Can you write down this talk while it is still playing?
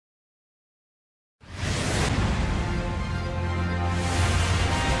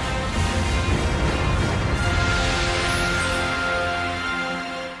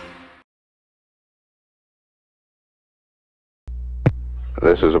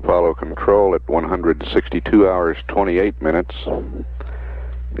This is Apollo Control at 162 hours 28 minutes.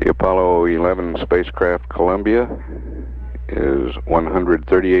 The Apollo 11 spacecraft Columbia is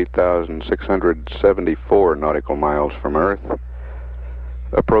 138,674 nautical miles from Earth,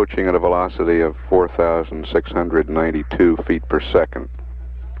 approaching at a velocity of 4,692 feet per second.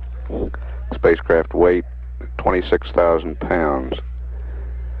 Spacecraft weight, 26,000 pounds.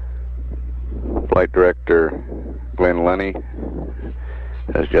 Flight Director Glenn Lenny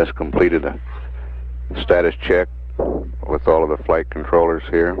has just completed a status check with all of the flight controllers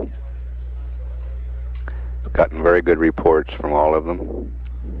here. Gotten very good reports from all of them.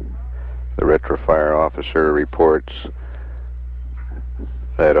 The retrofire officer reports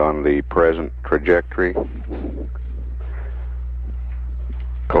that on the present trajectory,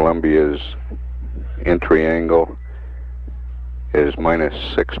 Columbia's entry angle is minus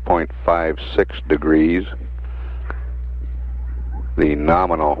 6.56 degrees. The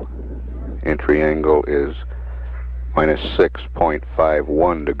nominal entry angle is minus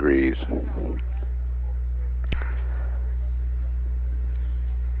 6.51 degrees.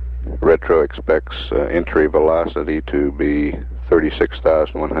 Retro expects entry velocity to be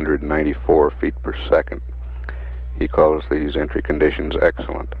 36,194 feet per second. He calls these entry conditions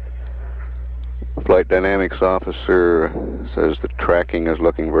excellent. Flight Dynamics Officer says the tracking is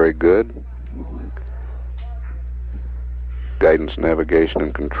looking very good. Guidance, Navigation,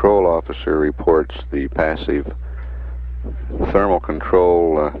 and Control Officer reports the passive thermal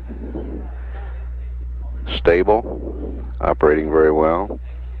control stable, operating very well.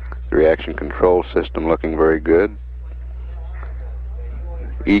 The reaction control system looking very good.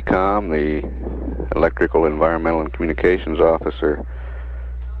 ECOM, the Electrical, Environmental, and Communications Officer,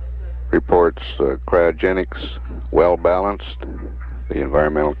 reports cryogenics well balanced. The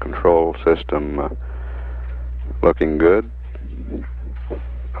environmental control system looking good.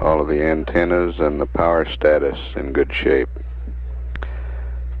 All of the antennas and the power status in good shape.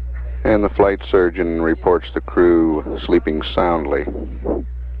 And the flight surgeon reports the crew sleeping soundly.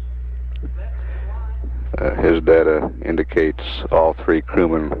 His data indicates all three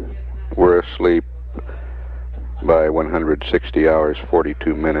crewmen were asleep by 160 hours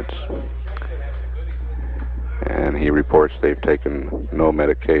 42 minutes. And he reports they've taken no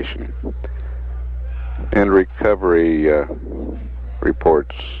medication. And recovery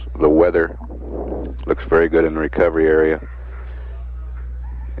reports the weather looks very good in the recovery area,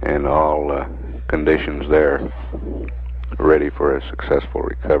 and all conditions there ready for a successful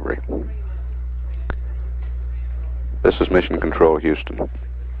recovery. This is Mission Control, Houston.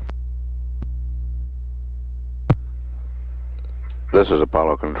 This is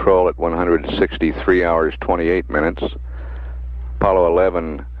Apollo Control at 163 hours 28 minutes. Apollo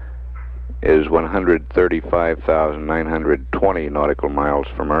 11 is 135,920 nautical miles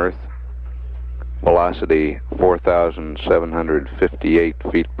from Earth. Velocity 4,758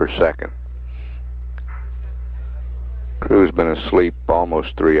 feet per second. Crew's been asleep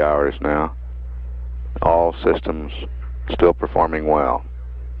almost 3 hours now. All systems still performing well.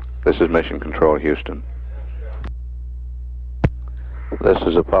 This is Mission Control, Houston. This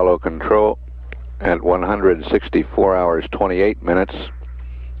is Apollo Control at 164 hours 28 minutes.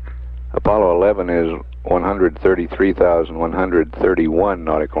 Apollo 11 is 133,131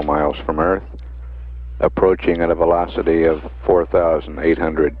 nautical miles from Earth, approaching at a velocity of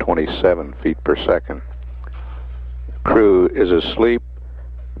 4,827 feet per second. Crew is asleep.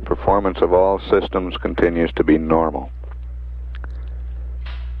 Performance of all systems continues to be normal.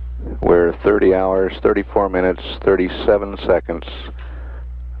 We're 30 hours, 34 minutes, 37 seconds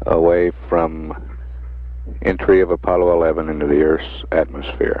away from entry of Apollo 11 into the Earth's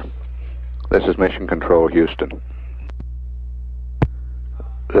atmosphere. This is Mission Control, Houston.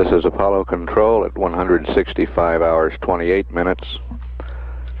 This is Apollo Control at 165 hours 28 minutes.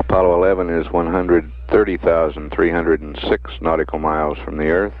 Apollo 11 is 130,306 nautical miles from the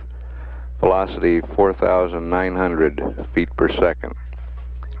Earth. Velocity 4,900 feet per second.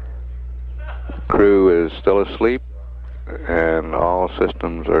 Crew is still asleep, and all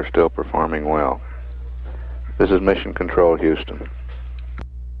systems are still performing well. This is Mission Control, Houston.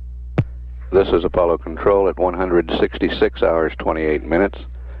 This is Apollo Control at 166 hours 28 minutes.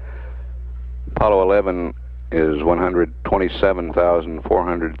 Apollo 11 is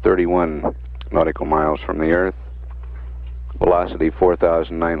 127,431 nautical miles from the Earth. Velocity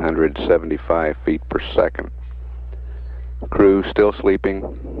 4,975 feet per second. Crew still sleeping.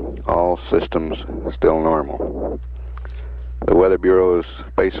 All systems still normal. The Weather Bureau's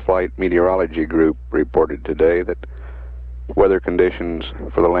Spaceflight Meteorology Group reported today that weather conditions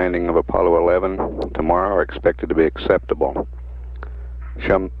for the landing of Apollo 11 tomorrow are expected to be acceptable.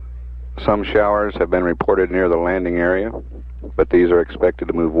 Some showers have been reported near the landing area, but these are expected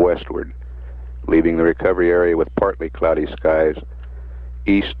to move westward, leaving the recovery area with partly cloudy skies,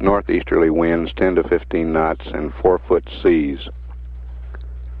 east-northeasterly winds 10 to 15 knots, and 4-foot seas.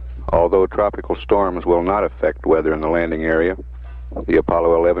 Although tropical storms will not affect weather in the landing area, the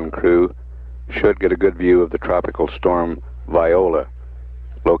Apollo 11 crew should get a good view of the tropical storm Viola,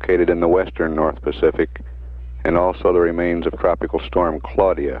 located in the western North Pacific, and also the remains of tropical storm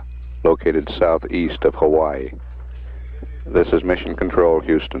Claudia, located southeast of Hawaii. This is Mission Control,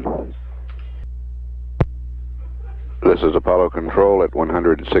 Houston. This is Apollo Control at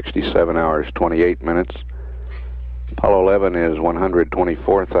 167 hours 28 minutes. Apollo 11 is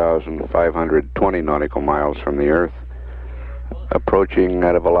 124,520 nautical miles from the Earth, approaching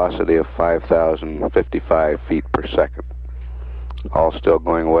at a velocity of 5,055 feet per second. All still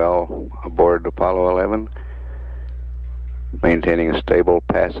going well aboard Apollo 11. Maintaining a stable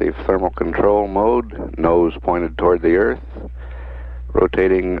passive thermal control mode, nose pointed toward the Earth,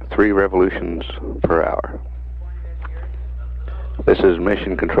 rotating 3 revolutions per hour. This is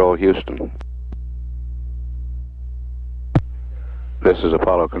Mission Control, Houston. This is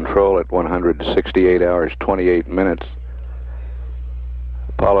Apollo Control at 168 hours 28 minutes.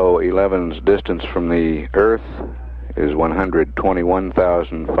 Apollo 11's distance from the Earth is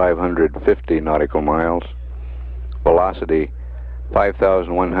 121,550 nautical miles. Velocity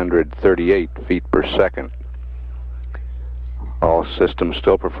 5,138 feet per second. All systems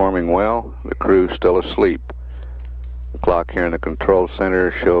still performing well. The crew still asleep. The clock here in the control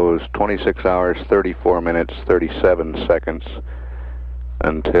center shows 26 hours 34 minutes 37 seconds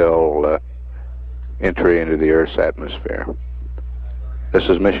until entry into the Earth's atmosphere. This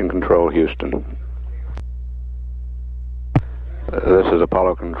is Mission Control, Houston. This is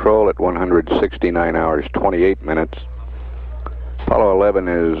Apollo Control at 169 hours 28 minutes. Apollo 11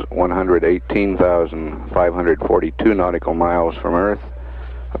 is 118,542 nautical miles from Earth,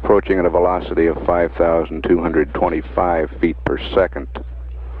 approaching at a velocity of 5,225 feet per second.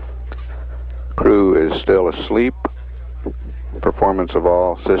 Crew is still asleep. Performance of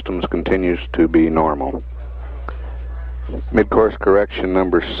all systems continues to be normal. Mid-course correction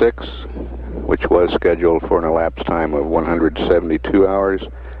number 6, which was scheduled for an elapsed time of 172 hours,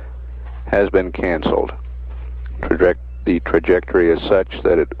 has been canceled. The trajectory is such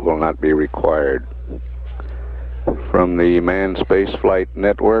that it will not be required. From the Manned Spaceflight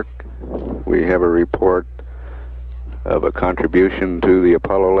Network, we have a report of a contribution to the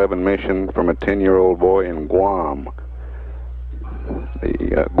Apollo 11 mission from a 10-year-old boy in Guam.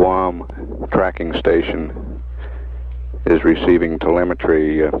 The Guam tracking station is receiving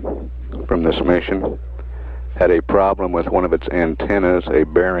telemetry from this mission. Had a problem with one of its antennas, a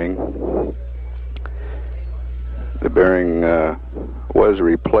bearing. The bearing was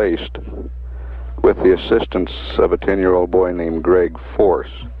replaced with the assistance of a 10-year-old boy named Greg Force,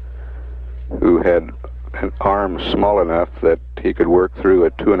 who had an arm small enough that he could work through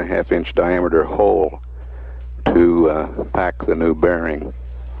a 2.5-inch diameter hole to pack the new bearing.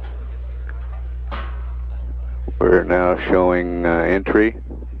 We're now showing entry,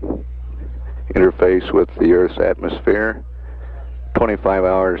 interface with the Earth's atmosphere, 25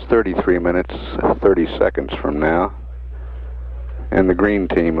 hours, 33 minutes, 30 seconds from now. And the green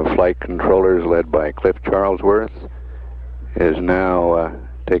team of flight controllers led by Cliff Charlesworth is now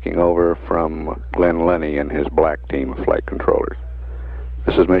taking over from Glenn Lenny and his black team of flight controllers.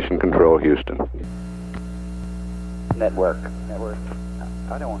 This is Mission Control, Houston. Network.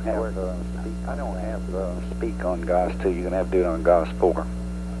 I don't have speak on GOS 2. You're going to have to do it on GOS 4.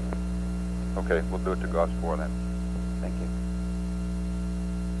 Okay, we'll do it to GOS 4 then. Thank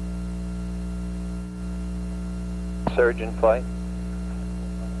you. Surgeon flight.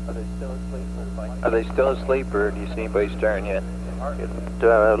 Are they still asleep? Are they still asleep, or do you see anybody stirring yet?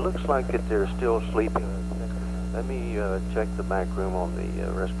 It looks like that they're still sleeping. Let me check the back room on the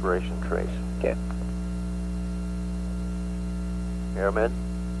respiration trace. Okay. Airmen?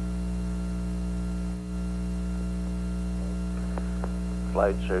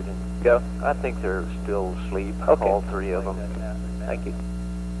 Flight surgeon? Go. I think they're still asleep, Okay. all 3 of them. Thank you.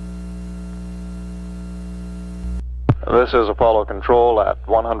 This is Apollo Control at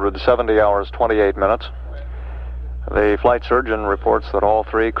 170 hours 28 minutes. The flight surgeon reports that all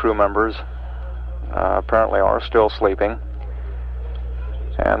 3 crew members apparently are still sleeping,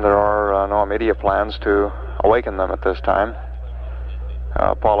 and there are no immediate plans to awaken them at this time.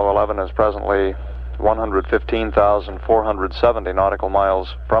 Apollo 11 is presently 115,470 nautical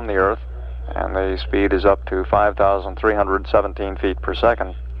miles from the Earth, and the speed is up to 5,317 feet per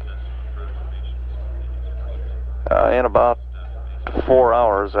second. In about 4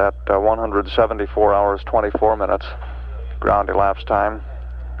 hours at 174 hours 24 minutes ground elapsed time.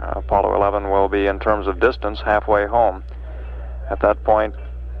 Apollo 11 will be, in terms of distance, halfway home. At that point,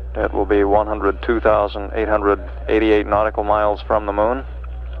 it will be 102,888 nautical miles from the moon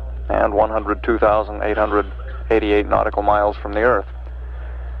and 102,888 nautical miles from the Earth.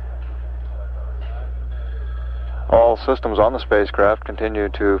 All systems on the spacecraft continue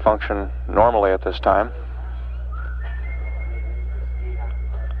to function normally at this time.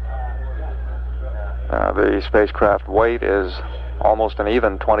 The spacecraft weight is almost an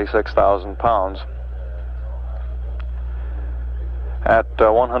even 26,000 pounds. At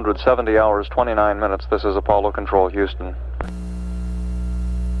 170 hours 29 minutes, this is Apollo Control, Houston.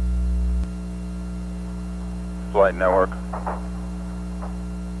 Flight network.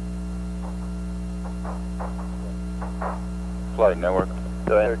 Flight network.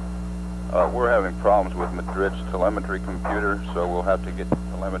 Go ahead. We're having problems with Madrid's telemetry computer, so we'll have to get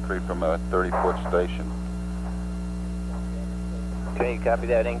telemetry from a 30-foot station. Can you copy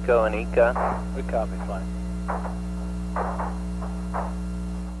that, Inco and Econ? We copy, flight.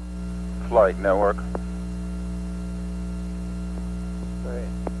 Flight network. Go ahead.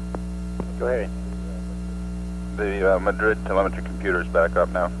 Go ahead. The Madrid telemetry computer is back up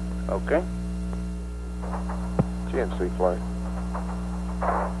now. Okay. GNC flight.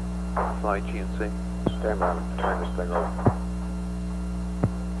 Flight GNC. Stand by and turn this thing over.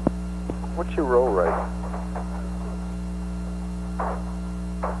 What's your roll rate?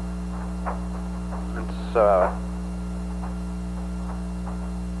 It's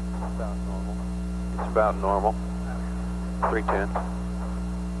about normal. It's about normal. 310.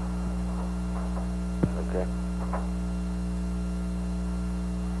 Okay.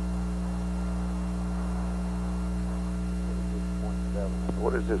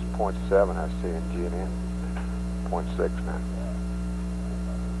 What is this 0.7 I see in GNN? 0.6 now.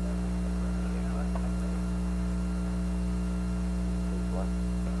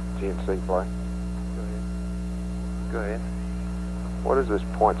 GNC flight. Go ahead. What is this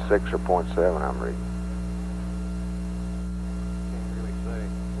 0.6 or 0.7 I'm reading?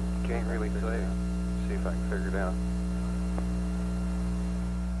 Can't really say. See if I can figure it out.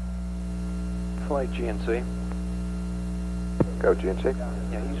 Flight GNC. Go GNC.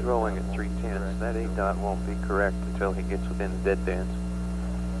 Yeah, he's rolling at 310. That 8 dot won't be correct until he gets within the dead bands.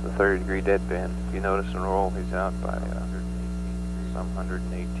 The 30-degree dead band. If you notice in roll, he's out by some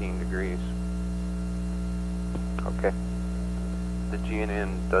 118 degrees. Okay. The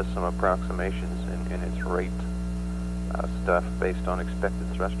GNN does some approximations in its rate stuff based on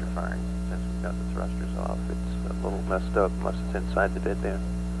expected thruster firing. Since we've got the thrusters off, it's a little messed up unless it's inside the dead band.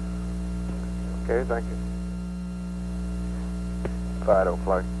 Okay, thank you. Fido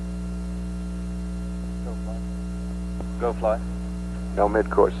flight. Go fly. No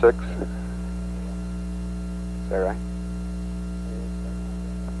mid-course 6. Is that right?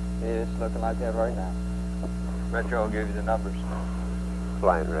 It's looking like that right now. Retro will give you the numbers.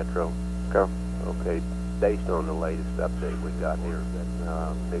 Flying retro. Go. Okay, based on the latest update we got here,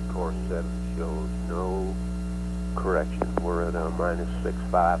 mid-course 7 shows no correction. We're at a minus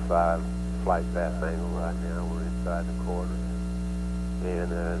 655 flight path angle right now. We're inside the quarter.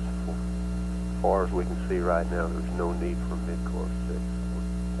 And as far as we can see right now, there's no need for mid-course 6.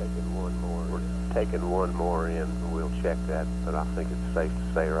 We're taking one more in. We'll check that, but I think it's safe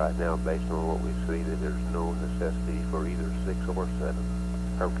to say right now, based on what we see, that there's no necessity for either 6 or 7.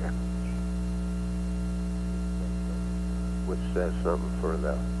 Okay. Which says something for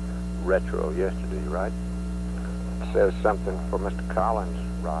the retro yesterday, right? It says something for Mr. Collins,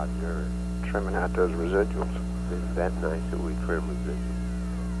 Roger, trimming out those residuals. Isn't that nice that we trim residuals?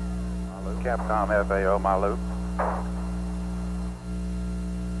 Capcom FAO, my loop.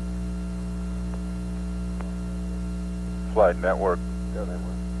 Flight network. Go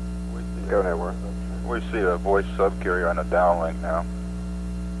network. Go network. We see a voice subcarrier on a downlink now.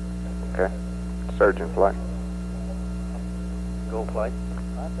 Okay. Surgeon flight. Go flight.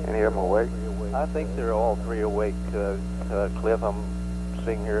 Any of them awake? I think they're all three awake, Cliff. I'm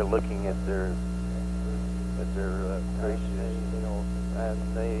sitting here looking at their traces,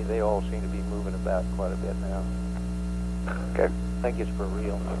 and they all seem to be moving about quite a bit now. Okay. I think it's for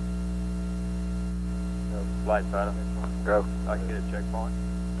real. Flight Fido. Go. I can get a checkpoint.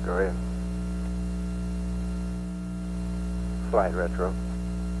 Go ahead. Flight retro.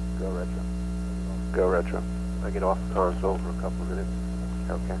 Go retro. Go retro. I get off the console for a couple of minutes.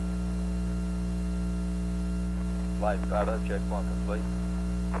 Okay. Flight Fido, checkpoint complete.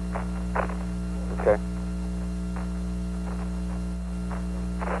 Okay.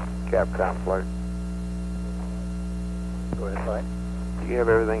 Capcom flight. Go ahead, flight. Do you have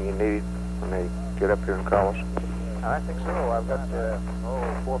everything you need when they get up here and call us? I think so. I've got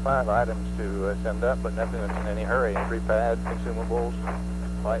 4 or 5 items to send up, but nothing that's in any hurry. Entry pad, consumables,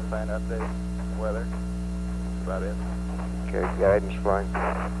 flight plan update, weather. That's about it. Okay, guidance flight.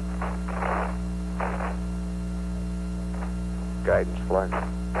 Guidance flight.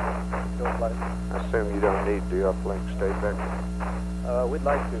 Go flight. I assume you don't need to uplink state vector. We'd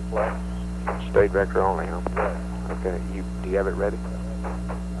like to flight. State vector only, huh? Right. Okay. Do you have it ready?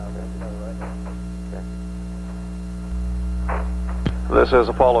 This is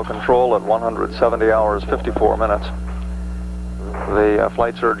Apollo Control at 170 hours 54 minutes. The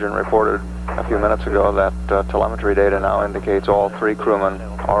flight surgeon reported a few minutes ago that telemetry data now indicates all 3 crewmen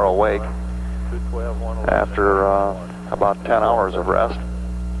are awake after about 10 hours of rest.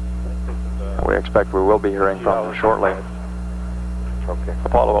 We expect we will be hearing from them shortly. Okay.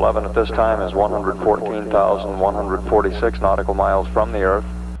 Apollo 11 at this time is 114,146 nautical miles from the Earth,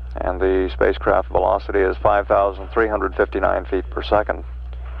 and the spacecraft velocity is 5,359 feet per second.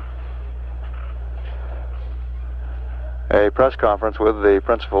 A press conference with the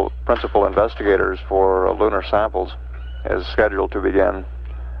principal investigators for lunar samples is scheduled to begin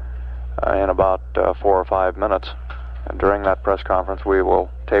in about 4 or 5 minutes. And during that press conference, we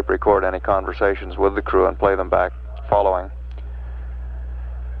will tape record any conversations with the crew and play them back following.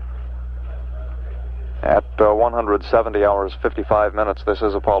 At 170 hours 55 minutes, this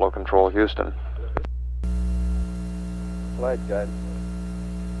is Apollo Control, Houston. Flight guide.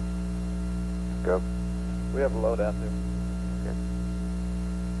 Go. We have a load out there.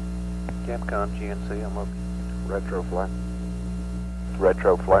 Capcom GNC, I'm up. Retro flight.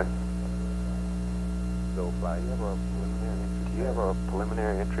 Retro flight. Go flight. Do you have a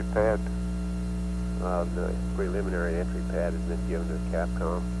preliminary entry pad? The preliminary entry pad has been given to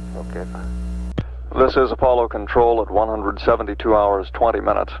Capcom. Okay, fine. This is Apollo Control at 172 hours 20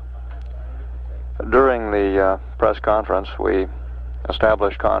 minutes. During the press conference, we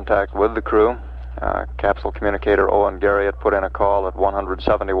established contact with the crew. Capsule communicator Owen Garriott put in a call at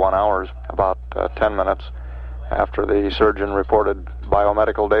 171 hours, about 10 minutes after the surgeon reported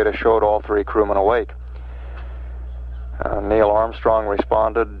biomedical data showed all 3 crewmen awake. Neil Armstrong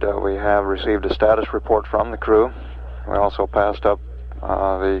responded. We have received a status report from the crew. We also passed up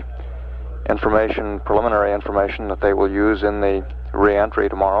the preliminary information that they will use in the re-entry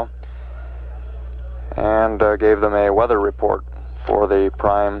tomorrow, and gave them a weather report for the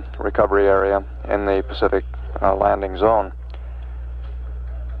prime recovery area in the Pacific landing zone.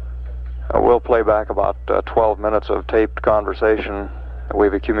 We'll play back about 12 minutes of taped conversation that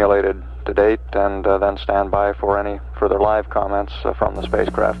we've accumulated to date, and then stand by for any further live comments from the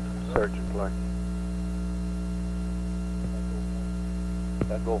spacecraft. Search and flight.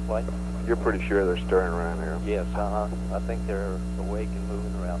 That go flight? You're pretty sure they're stirring around here? Yes, I think they're awake and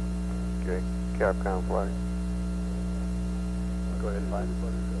moving around. Okay. Capcom flight. Go ahead, flight.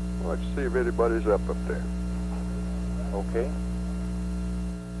 Let's see if anybody's up there. Okay.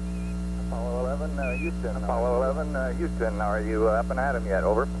 Apollo 11, Houston. Apollo 11, Houston. Are you up and at 'em yet?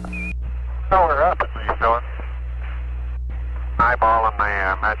 Over. No, we're up at least, doing. Eyeballing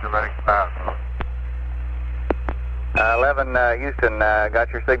the magnetic cloud. 11, Houston, got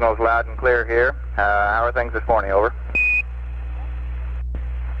your signals loud and clear here. How are things this morning? Over.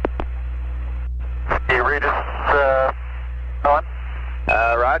 Can you read us, on?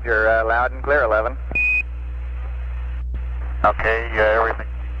 Roger, loud and clear, 11. Okay, everything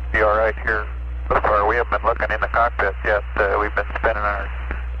will be all right here so far. We haven't been looking in the cockpit yet. We've been spending our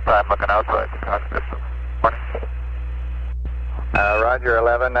time looking outside the cockpit this morning. Roger,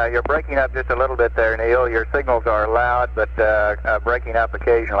 11. You're breaking up just a little bit there, Neil. Your signals are loud, but breaking up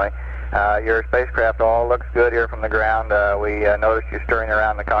occasionally. Your spacecraft all looks good here from the ground. We noticed you stirring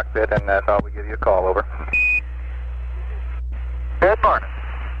around the cockpit and thought we'd give you a call. Over. Good morning.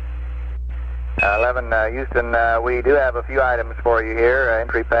 11, Houston, we do have a few items for you here,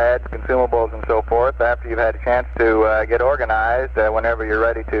 entry pads, consumables, and so forth. After you've had a chance to get organized, whenever you're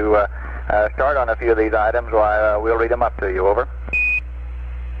ready to start on a few of these items, we'll read them up to you. Over.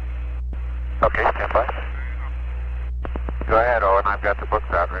 Okay, stand by. Go ahead, Owen. I've got the books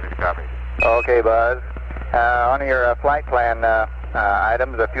out ready to copy. Okay, Buzz. On your flight plan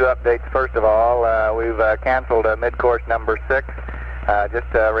items, a few updates. First of all, we've canceled mid-course number 6.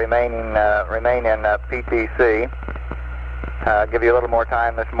 Just remain in PTC. Give you a little more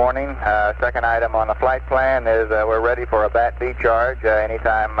time this morning. Second item on the flight plan is we're ready for a BAT-B charge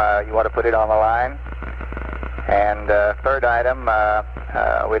anytime you want to put it on the line. And third item,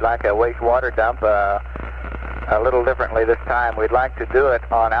 we'd like a wastewater dump a little differently this time. We'd like to do it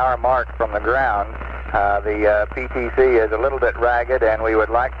on our mark from the ground The PTC is a little bit ragged, and we would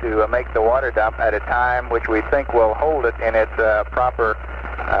like to make the water dump at a time which we think will hold it in its proper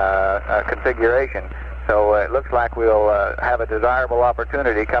configuration. So it looks like we'll have a desirable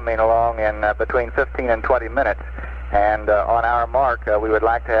opportunity coming along in between 15 and 20 minutes. And on our mark, we would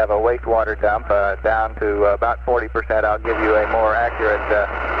like to have a wastewater dump down to about 40%. I'll give you a more accurate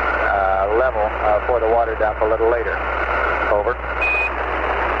level for the water dump a little later. Over.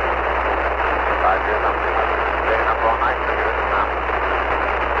 Roger. Staying up all night to get it now.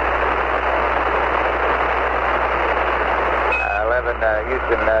 11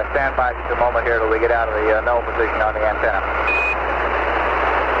 Houston, stand by just a moment here till we get out of the null position on the antenna.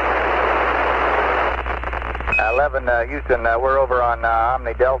 11 Houston, we're over on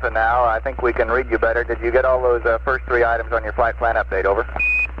Omni Delta now. I think we can read you better. Did you get all those first three items on your flight plan update? Over.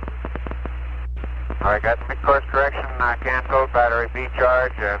 All right, got mid-course correction canceled, battery B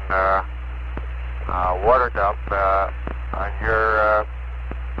charge, and water dump on your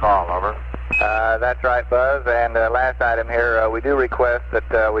call. Over. That's right, Buzz. And last item here, we do request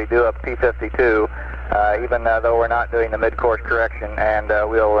that we do a P52, even though we're not doing the mid-course correction, and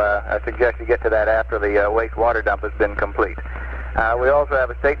we'll suggest you get to that after the wastewater dump has been complete. We also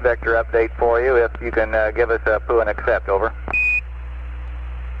have a state vector update for you, if you can give us a poo and accept. Over.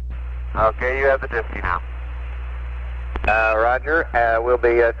 Okay, you have the disky now. Roger. We'll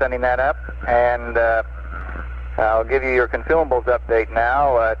be sending that up, and I'll give you your consumables update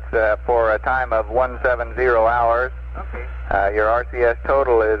now. It's for a time of 170 hours. Okay. Your RCS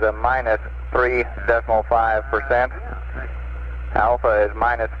total is a minus 3.5%. Alpha is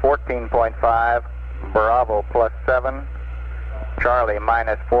minus 14.5. Bravo plus 7. Charlie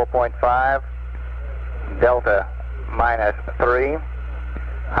minus 4.5. Delta minus 3.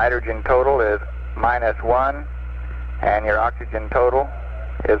 Hydrogen total is minus 1. And your oxygen total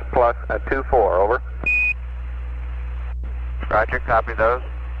is plus 2.4. Over. Roger, copy those.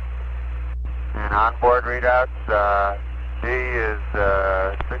 And onboard readouts, D is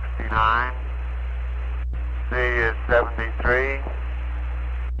 69, C is 73,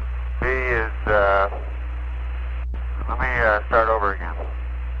 B is, let me start over again.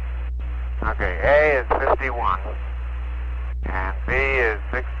 Okay, A is 51, and B is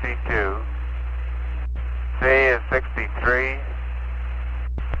 62, C is 63,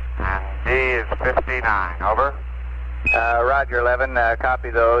 and D is 59. Over. Roger, 11. Copy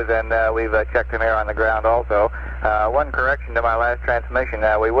those, and we've checked them here on the ground also. One correction to my last transmission.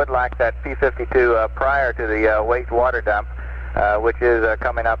 We would like that P52 prior to the wastewater dump, which is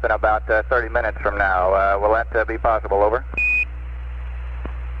coming up in about 30 minutes from now. Will that be possible? Over.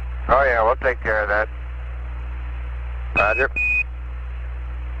 Oh, yeah, we'll take care of that. Roger.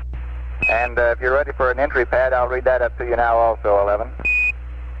 And if you're ready for an entry pad, I'll read that up to you now also, 11.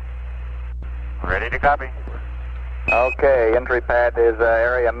 Ready to copy. Okay, entry pad is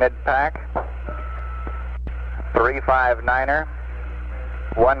area mid-pack, 359er,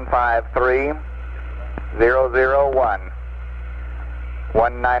 153, 001,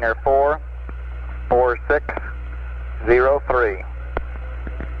 194, 4603,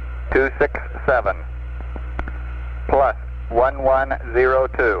 267, plus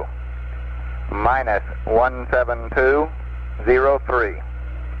 1102, minus 17203,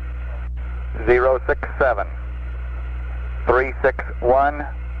 067, 361,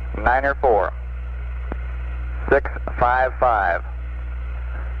 904, 655,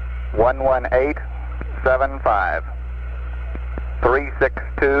 11875,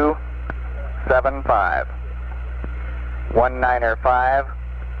 362, 75, 195,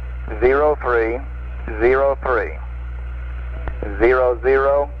 03, 03,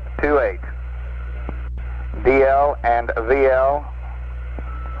 0028. DL and VL,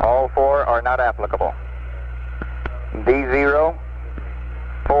 all four are not applicable. D0,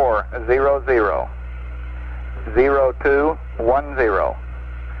 400,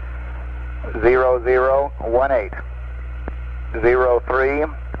 0210, 0018,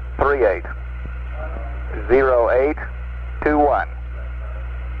 0338, 0821,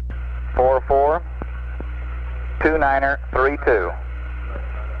 44, 2932,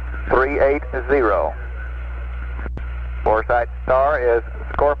 380. Foresight star is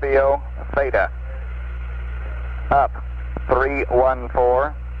Scorpio Theta. Up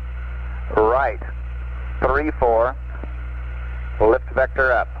 314, right 34, lift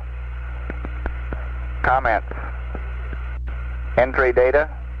vector up. Comments. Entry data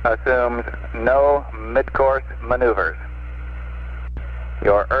assumes no mid-course maneuvers.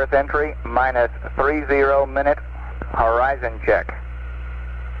 Your Earth entry minus 30 minute horizon check.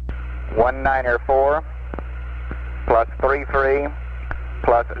 194 plus 33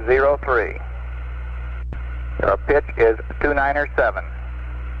 plus 03. Your pitch is 297.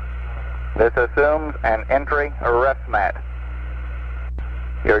 This assumes an entry rest mat.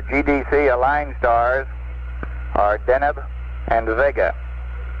 Your GDC aligned stars are Deneb and Vega.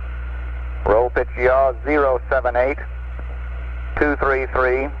 Roll pitch yaw 078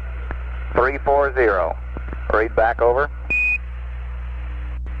 233 340. Read back over.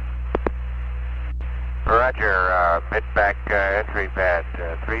 Roger, mid-back entry pad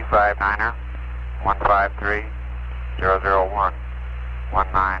 359er 153 001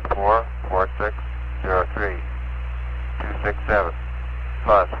 194 4603 267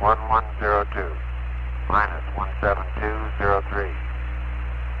 plus 1102 minus 17203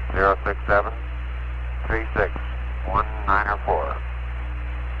 067 36 194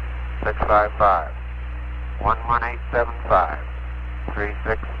 655 11875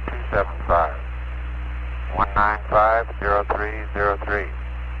 36275 195 0303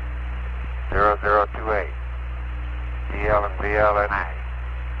 0028 DL and VLNA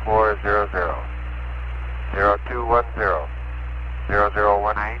 400 0210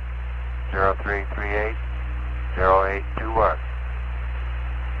 0018 0338 0821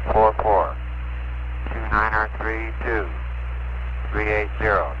 44 2932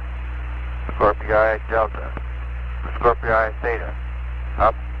 380 Scorpii Delta Scorpii Theta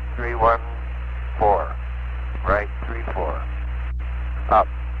up 314 right 34 up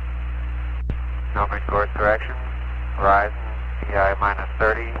no mid-course correction horizon EI minus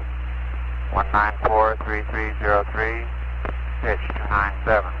 30 194 3303 pitch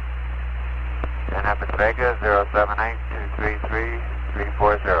 297 and up at Vega 078 233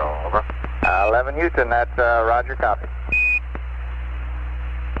 340 over 11 Houston, that's Roger, copy.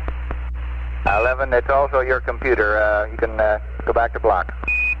 11, it's also your computer. You can go back to block.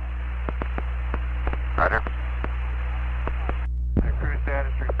 Roger. The crew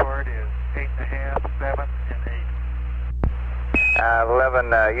status report is 8.5, 7, and 8.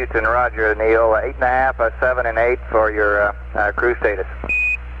 11 Houston, Roger, Neil. 8.5, 7, and 8 for your crew status.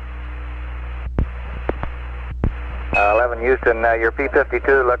 11 Houston, your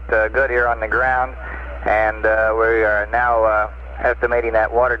P-52 looked good here on the ground, and we are now estimating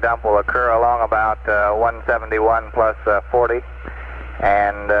that water dump will occur along about 171 plus 40,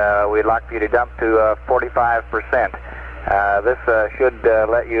 and we'd like for you to dump to 45%. This should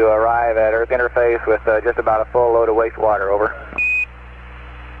let you arrive at Earth interface with just about a full load of wastewater, over.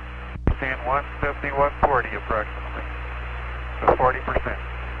 Seeing 170, 140 approximately, so 40%.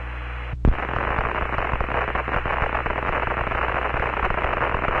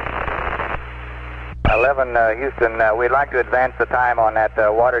 11 Houston, we'd like to advance the time on that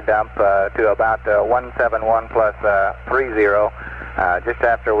water dump to about 171 plus 30, just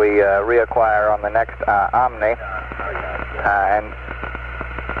after we reacquire on the next Omni. And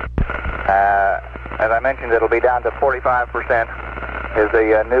as I mentioned, it'll be down to 45% is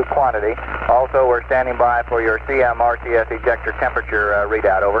the new quantity. Also, we're standing by for your CM-RCS ejector temperature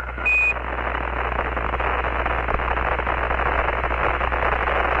readout, over.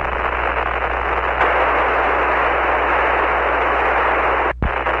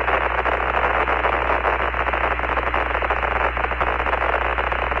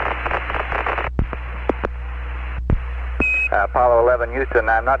 Apollo 11 Houston,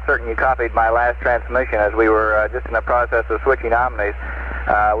 I'm not certain you copied my last transmission as we were just in the process of switching Omnis.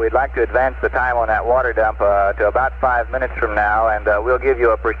 We'd like to advance the time on that water dump to about 5 minutes from now, and we'll give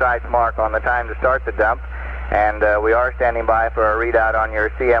you a precise mark on the time to start the dump. And we are standing by for a readout on your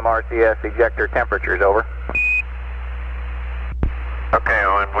CM-RCS ejector temperatures, over. Okay,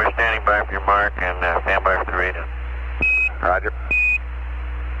 Owen, we're standing by for your mark and stand by for the readout. Roger.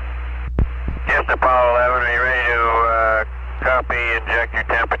 Yes, Apollo 11, are you ready to copy injector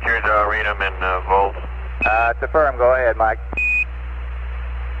temperatures? I'll read them in volts. It's affirm. Go ahead, Mike.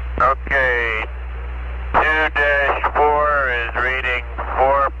 Okay. 2-4 is reading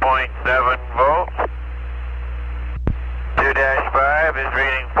 4.7 volts. 2-5 is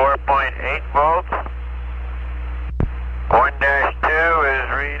reading 4.8 volts. 1-2 is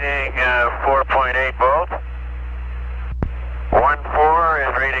reading 4.8 volts. 1-4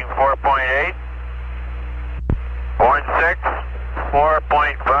 is reading 4.8. 1-6,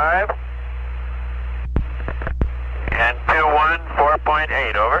 4.5. And 2-1,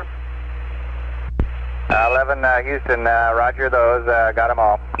 4.8, over. 11 Houston, roger those, got them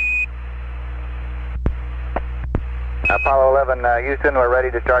all. Apollo 11 Houston, we're ready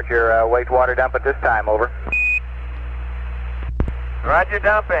to start your wastewater dump at this time, over. Roger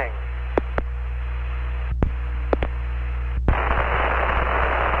dumping.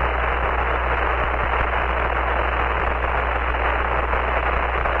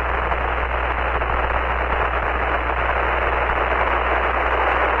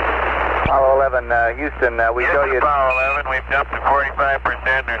 11 Houston, we show you... Apollo 11, we've jumped to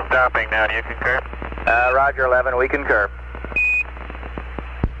 45%. They're stopping now. Do you concur? Roger, 11, we concur.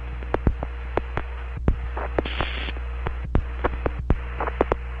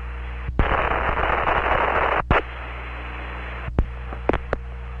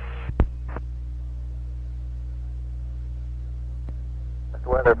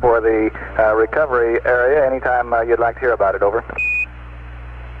 Weather for the recovery area. Anytime you'd like to hear about it, over.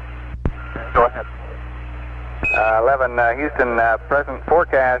 Go ahead. 11 Houston, present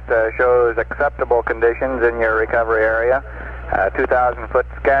forecast shows acceptable conditions in your recovery area. 2,000 foot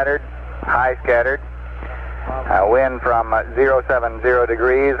scattered, high scattered. Wind from 070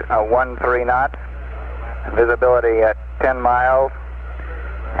 degrees, 13 knots. Visibility at 10 miles.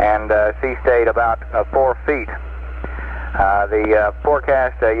 And sea state about 4 feet. The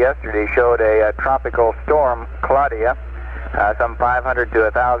forecast yesterday showed a tropical storm, Claudia, some 500 to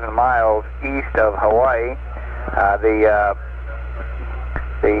 1,000 miles east of Hawaii.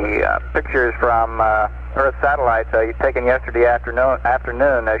 The pictures from Earth satellites taken yesterday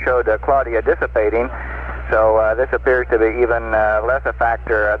afternoon showed Claudia dissipating, so this appears to be even less a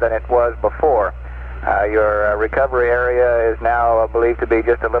factor than it was before. Your recovery area is now believed to be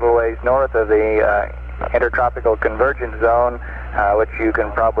just a little ways north of the intertropical convergence zone, which you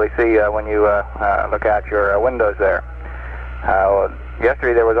can probably see when you look out your windows there.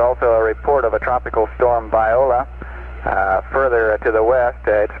 Yesterday there was also a report of a tropical storm Viola further to the west.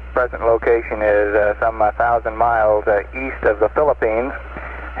 Its present location is some 1,000 miles east of the Philippines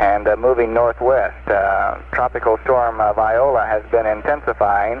and moving northwest. Tropical storm Viola has been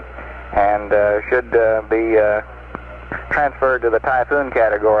intensifying and should be transferred to the typhoon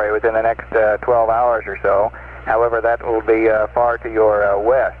category within the next 12 hours or so. However, that will be far to your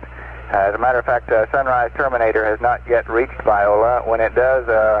west. As a matter of fact, Sunrise Terminator has not yet reached Viola. When it does,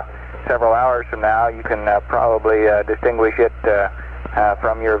 several hours from now, you can probably distinguish it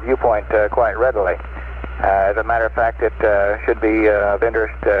from your viewpoint quite readily. As a matter of fact, it should be of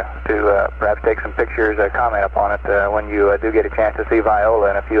interest to perhaps take some pictures, comment upon it when you do get a chance to see Viola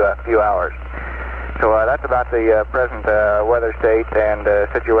in a few hours. So that's about the present weather state and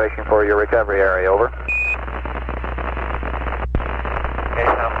situation for your recovery area. Over. Okay,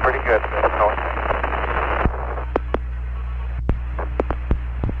 sounds pretty good.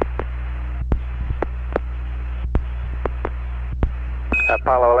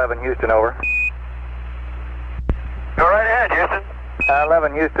 Apollo 11 Houston, over. Go right ahead, Houston.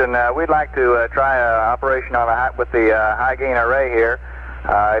 11 Houston, we'd like to try an operation on with the high gain array here.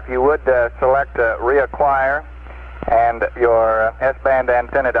 If you would select reacquire and your S-band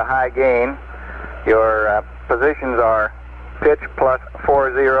antenna to high gain, your positions are pitch plus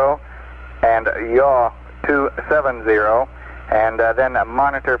 40 and yaw 270, and then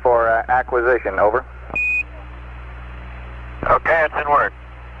monitor for acquisition. Over. Okay, it's in work.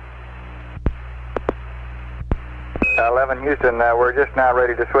 11 Houston, we're just now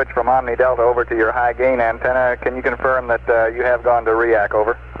ready to switch from Omni Delta over to your high gain antenna. Can you confirm that you have gone to REAC?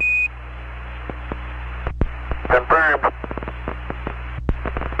 Over. Confirmed.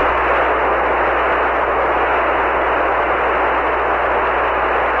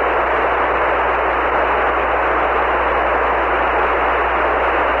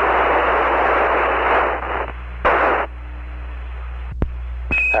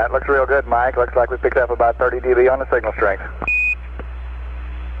 That looks real good, Mike. Looks like we picked up about 30 dB on the signal strength.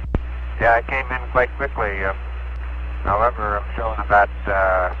 Yeah, I came in quite quickly. However, I'm showing about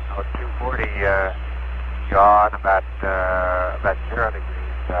 240 yaw and about 0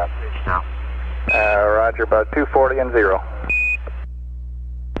 degrees pitch now. Roger, about 240 and 0.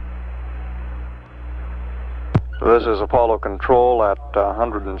 This is Apollo Control at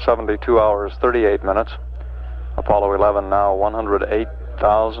 172 hours 38 minutes. Apollo 11 now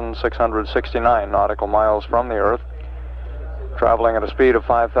 108,669 nautical miles from the Earth, traveling at a speed of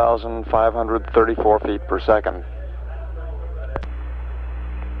 5,534 feet per second.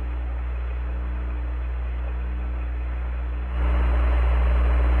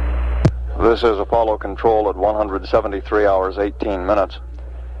 This is Apollo Control at 173 hours 18 minutes.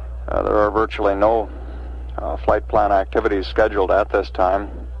 There are virtually no flight plan activities scheduled at this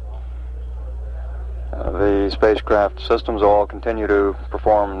time. The spacecraft systems all continue to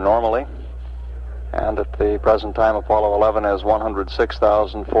perform normally, and at the present time Apollo 11 is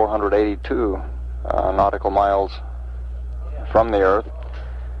 106,482 nautical miles from the Earth.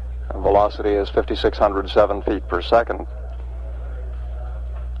 Velocity is 5,607 feet per second.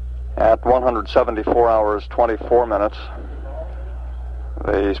 At 174 hours 24 minutes,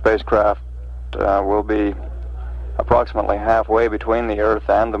 the spacecraft will be approximately halfway between the Earth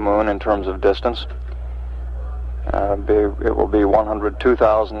and the Moon in terms of distance. It will be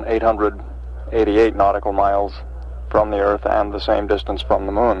 102,888 nautical miles from the Earth and the same distance from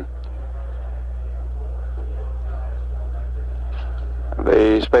the Moon.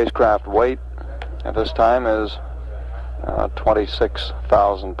 The spacecraft weight at this time is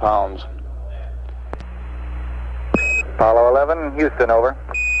 26,000 pounds. Apollo 11, Houston, over.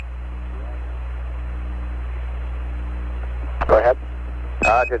 Go ahead.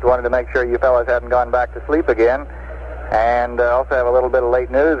 I just wanted to make sure you fellas hadn't gone back to sleep again. And also have a little bit of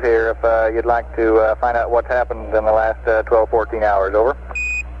late news here if you'd like to find out what's happened in the last 12, 14 hours. Over.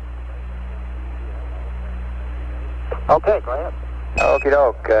 Okay, go ahead. Okie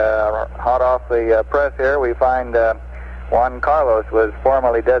doke. Hot off the press here, we find Juan Carlos was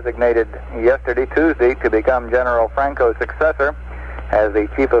formally designated yesterday, Tuesday, to become General Franco's successor as the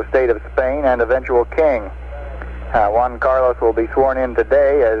Chief of State of Spain and eventual king. Juan Carlos will be sworn in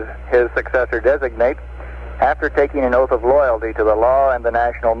today as his successor designate after taking an oath of loyalty to the law and the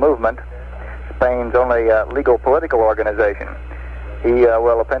national movement, Spain's only legal political organization. He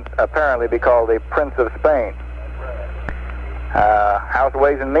will apparently be called the Prince of Spain. House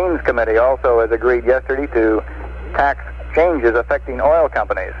Ways and Means Committee also has agreed yesterday to tax changes affecting oil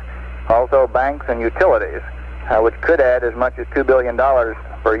companies, also banks and utilities, which could add as much as $2 billion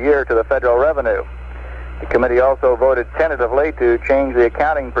per year to the federal revenue. The committee also voted tentatively to change the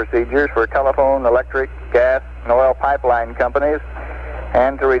accounting procedures for telephone, electric, gas, and oil pipeline companies,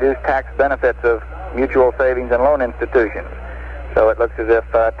 and to reduce tax benefits of mutual savings and loan institutions. So it looks as if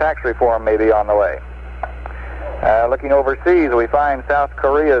tax reform may be on the way. Looking overseas, we find South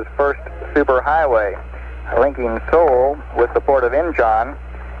Korea's first superhighway linking Seoul with the port of Incheon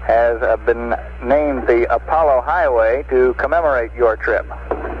has been named the Apollo Highway to commemorate your trip.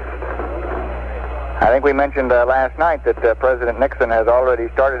 I think we mentioned last night that President Nixon has already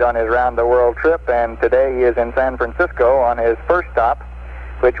started on his round-the-world trip, and today he is in San Francisco on his first stop,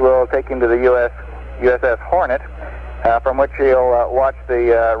 which will take him to the USS Hornet, from which he'll watch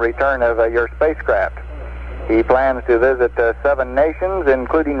the return of your spacecraft. He plans to visit 7 nations,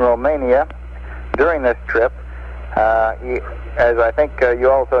 including Romania, during this trip. He, as I think you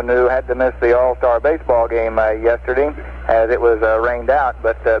also knew, had to miss the All-Star baseball game yesterday as it was rained out,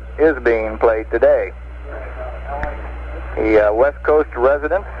 but is being played today. The West Coast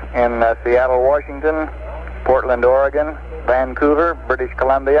residents in Seattle, Washington, Portland, Oregon, Vancouver, British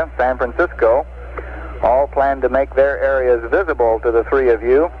Columbia, San Francisco all plan to make their areas visible to the three of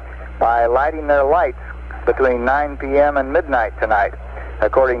you by lighting their lights between 9 p.m. and midnight tonight,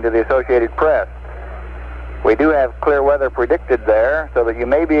 according to the Associated Press. We do have clear weather predicted there, so that you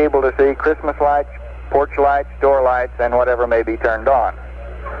may be able to see Christmas lights, porch lights, door lights, and whatever may be turned on.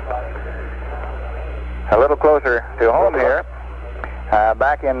 A little closer to home here,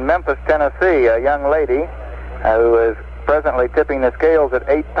 back in Memphis, Tennessee, a young lady who is presently tipping the scales at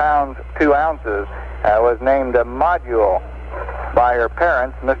 8 pounds 2 ounces was named a Module by her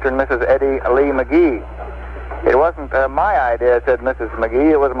parents, Mr. and Mrs. Eddie Lee McGee. It wasn't my idea, said Mrs.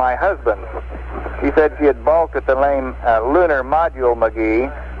 McGee, it was my husband's. She said she had balked at the name Lunar Module McGee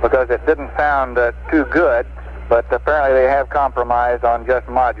because it didn't sound too good, but apparently they have compromised on just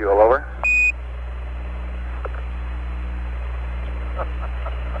Module. Over.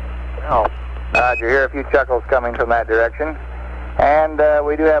 Did you hear a few chuckles coming from that direction? And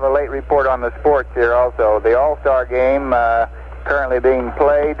we do have a late report on the sports here also. The All-Star game currently being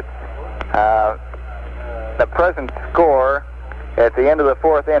played. The present score at the end of the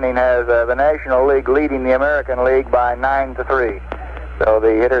 4th inning has the National League leading the American League by 9-3. So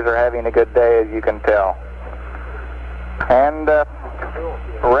the hitters are having a good day, as you can tell. And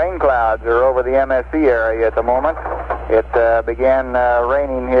rain clouds are over the MSC area at the moment. It began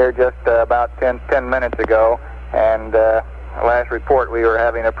raining here just about 10 minutes ago, and last report we were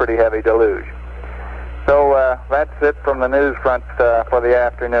having a pretty heavy deluge. So that's it from the news front for the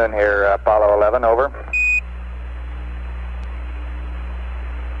afternoon here, Apollo 11, over.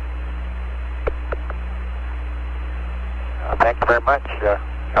 Thank you very much,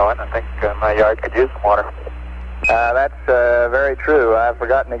 Owen. I think my yard could use some water. That's very true. I've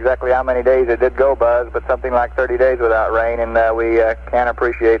forgotten exactly how many days it did go, Buzz, but something like 30 days without rain, and we can't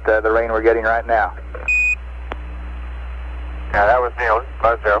appreciate the rain we're getting right now. Yeah, that was Neil.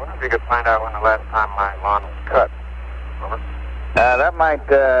 Buzz there. I wonder if you could find out when the last time my lawn was cut. Over. That might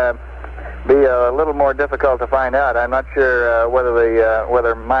be a little more difficult to find out. I'm not sure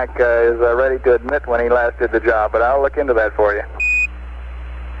whether Mike is ready to admit when he last did the job, but I'll look into that for you.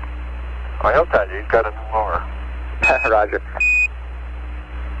 Well, he'll tell you. He's got a new mower. Roger.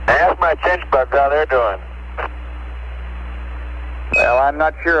 Hey, ask my chinch bugs how they're doing. Well, I'm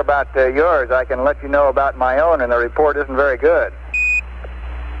not sure about yours. I can let you know about my own, and the report isn't very good.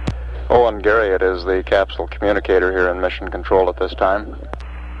 Owen Garriott is the capsule communicator here in Mission Control at this time.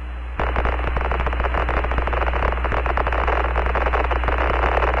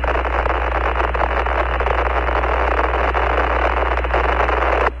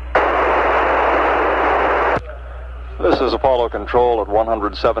 This is Apollo Control at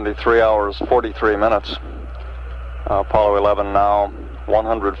 173 hours, 43 minutes. Apollo 11 now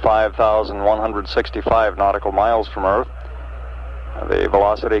 105,165 nautical miles from Earth. The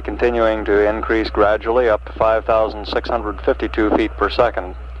velocity continuing to increase gradually up to 5,652 feet per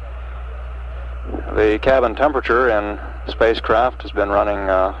second. The cabin temperature in spacecraft has been running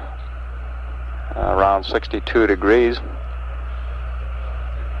around 62 degrees.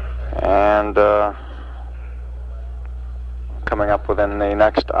 And coming up within the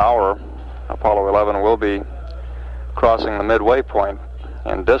next hour, Apollo 11 will be crossing the midway point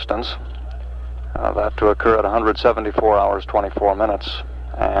in distance. That to occur at 174 hours, 24 minutes,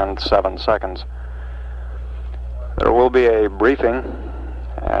 and 7 seconds. There will be a briefing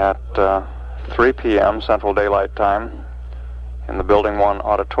at 3 p.m. Central Daylight Time in the Building 1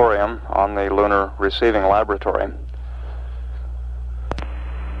 auditorium on the Lunar Receiving Laboratory.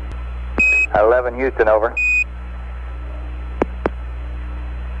 11 Houston, over.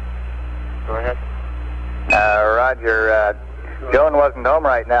 Go ahead. Roger. Joan wasn't home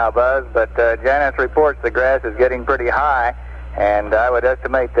right now, Buzz, but Janice reports the grass is getting pretty high, and I would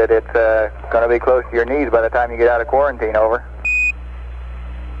estimate that it's going to be close to your knees by the time you get out of quarantine, over.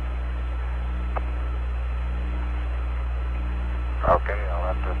 Okay,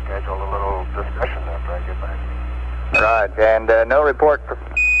 I'll have to schedule a little discussion after I get back. Right, and no report from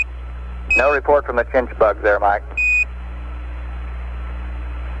the chinch bugs there, Mike.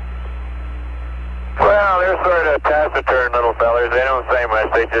 Well, they're sort of taciturn little fellers. They don't say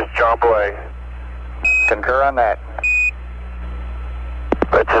much. They just chomp away. Concur on that.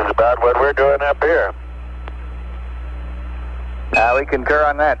 Which is about what we're doing up here. We concur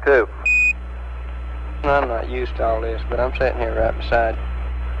on that, too. I'm not used to all this, but I'm sitting here right beside.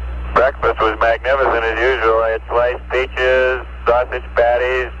 Breakfast was magnificent as usual. I had sliced peaches, sausage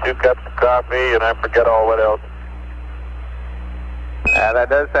patties, 2 cups of coffee, and I forget all what else. That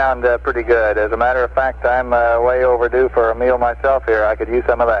does sound pretty good. As a matter of fact, I'm way overdue for a meal myself here. I could use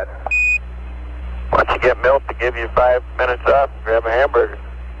some of that. Why don't you get Milt to give you 5 minutes off and grab a hamburger?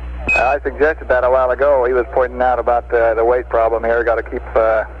 I suggested that a while ago. He was pointing out about the weight problem here. Got to keep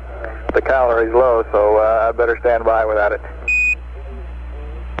the calories low, so I better stand by without it.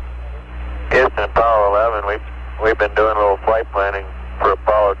 Houston, Apollo 11, we've been doing a little flight planning for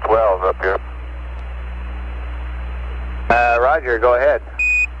Apollo 12 up here. Roger, go ahead.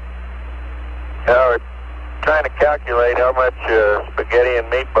 We're trying to calculate how much spaghetti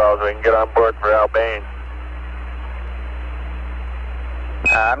and meatballs we can get on board for Albany.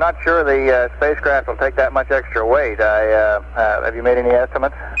 I'm not sure the spacecraft will take that much extra weight. Have you made any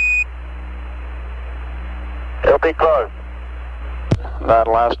estimates? It'll be close. That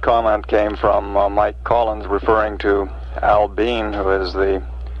last comment came from Mike Collins, referring to Al Bean, who is the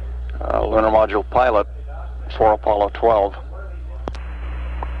lunar module pilot for Apollo 12.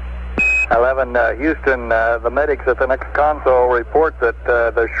 11 Houston, the medics at the next console report that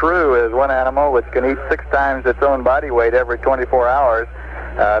the shrew is one animal which can eat 6 times its own body weight every 24 hours.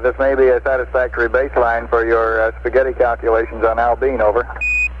 This may be a satisfactory baseline for your spaghetti calculations on Al Bean, over.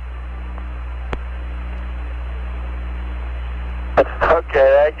 Okay,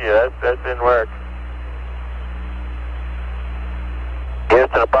 thank you. That didn't work.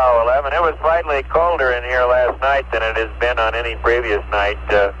 Houston, Apollo 11. It was slightly colder in here last night than it has been on any previous night.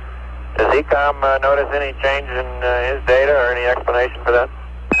 Does ECOM notice any change in his data or any explanation for that?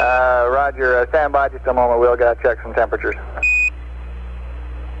 Roger, stand by just a moment. We'll go check some temperatures.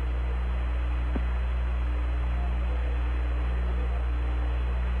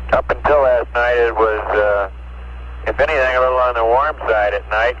 Up until last night, it was, if anything, a little on the warm side at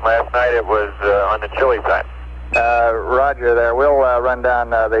night. Last night, it was on the chilly side. Roger there. We'll run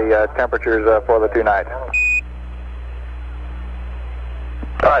down the temperatures for the 2 nights.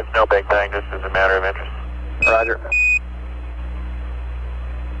 Oh, it's no big thing. This is a matter of interest. Roger.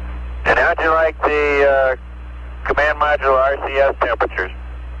 And how'd you like the command module RCS temperatures?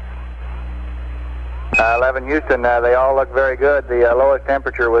 11 Houston, they all look very good. The lowest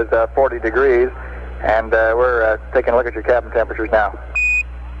temperature was 40 degrees, and we're taking a look at your cabin temperatures now.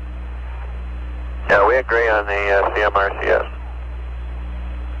 Yeah, we agree on the CMRCS.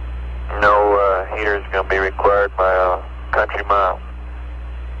 No heaters going to be required by a country mile.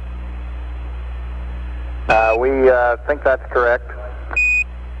 We think that's correct.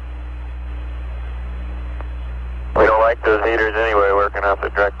 We don't like those heaters anyway, working off the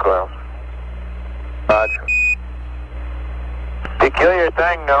direct coils. Roger. Peculiar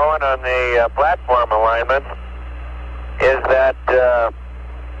thing going on the platform alignment is that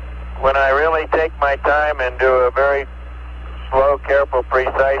when I really take my time and do a very slow, careful,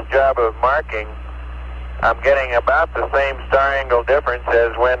 precise job of marking, I'm getting about the same star angle difference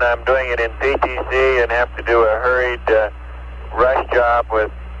as when I'm doing it in PTC and have to do a hurried rush job with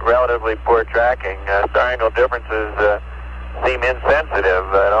relatively poor tracking. Star angle differences seem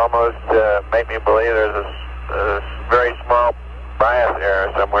insensitive and almost make me believe there's a very small bias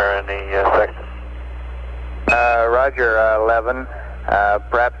error somewhere in the section. Roger, 11.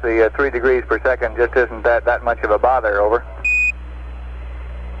 Perhaps the 3 degrees per second just isn't that much of a bother, over.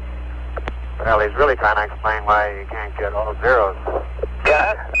 Well, he's really trying to explain why you can't get all zeros.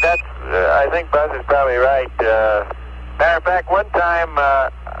 Yeah, that's, I think Buzz is probably right. Matter of fact, one time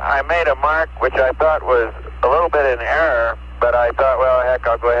I made a mark which I thought was a little bit in error, but I thought, well, heck,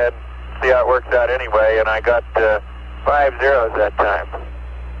 I'll go ahead and see how it works out anyway, and I got 5 zeros that time.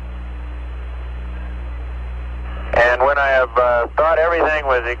 And when I have thought everything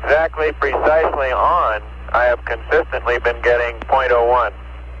was exactly, precisely on, I have consistently been getting .01.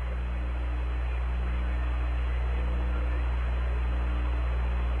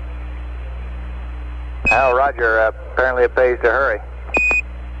 Oh, Roger, apparently it pays to hurry.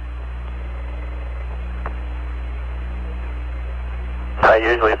 I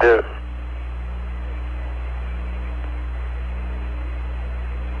usually do.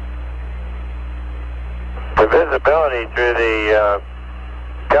 The visibility through the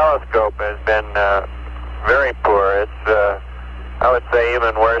telescope has been very poor. It's, I would say,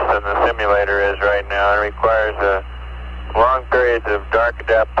 even worse than the simulator is right now. It requires long periods of dark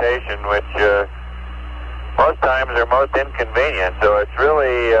adaptation, which most times are most inconvenient. So it's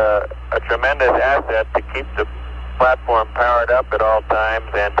really a tremendous asset to keep the platform powered up at all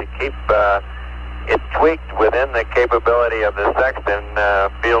times and to keep it tweaked within the capability of the sextant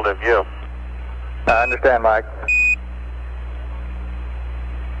field of view. I understand, Mike.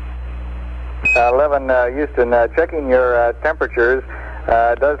 11, Houston, checking your temperatures.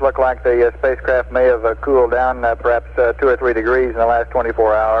 It does look like the spacecraft may have cooled down perhaps 2 or 3 degrees in the last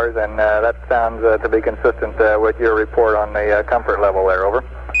 24 hours, and that sounds to be consistent with your report on the comfort level there, over.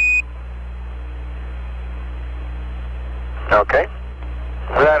 Okay.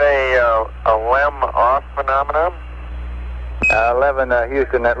 Is that a LEM off phenomenon? 11,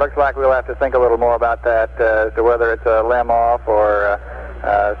 Houston, it looks like we'll have to think a little more about that as to whether it's a LEM off or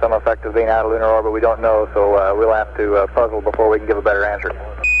some effect of being out of lunar orbit. We don't know, so we'll have to puzzle before we can give a better answer.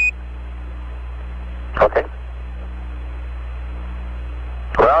 Okay.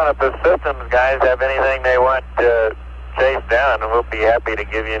 Well, if the systems guys have anything they want to chase down, we'll be happy to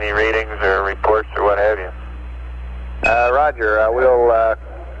give you any readings or reports or what have you. Roger, we'll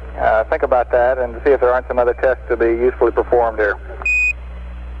think about that and see if there aren't some other tests to be usefully performed here.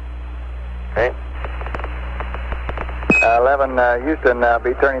 Okay. 11, Houston,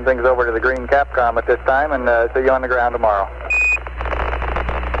 be turning things over to the green Capcom at this time, and see you on the ground tomorrow.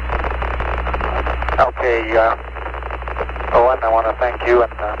 Okay, Owen, I want to thank you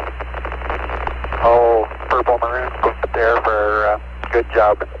and Purple Maroon group there for a good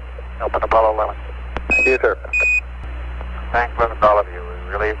job helping Apollo 11. Thank you, sir. Thanks to all of you. We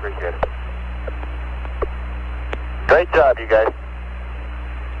really appreciate it. Great job, you guys.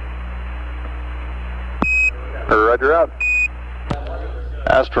 Roger out.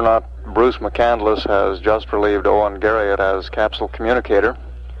 Astronaut Bruce McCandless has just relieved Owen Garriott as capsule communicator.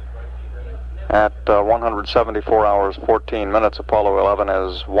 At 174 hours 14 minutes, Apollo 11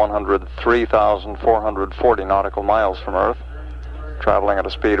 is 103,440 nautical miles from Earth, traveling at a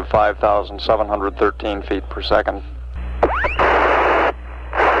speed of 5,713 feet per second.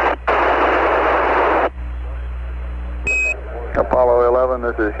 Apollo 11,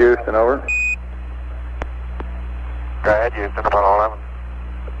 this is Houston, over. Go ahead, Houston, Apollo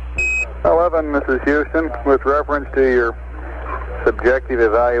 11. 11, this is Houston. With reference to your subjective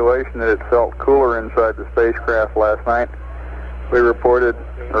evaluation that it felt cooler inside the spacecraft last night, we reported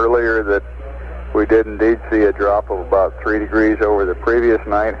earlier that we did indeed see a drop of about 3 degrees over the previous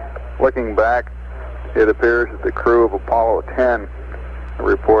night. Looking back, it appears that the crew of Apollo 10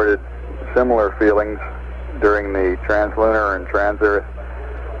 reported similar feelings during the translunar and trans-Earth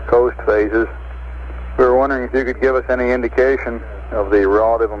coast phases. We were wondering if you could give us any indication of the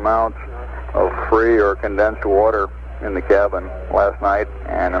relative amounts of free or condensed water in the cabin last night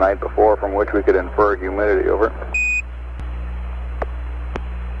and the night before from which we could infer humidity, over.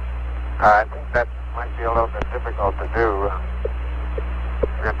 I think that might be a little bit difficult to do. We're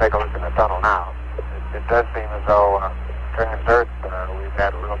going to take a look in the tunnel now. it does seem as though during the dirt we've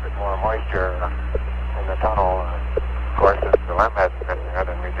had a little bit more moisture in the tunnel. Of course, the LEM hasn't been there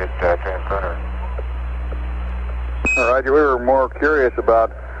than we did transponder. Roger, we were more curious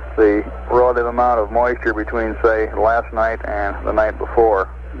about the relative amount of moisture between, say, last night and the night before,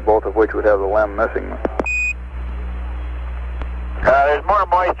 both of which would have the LEM missing. There's more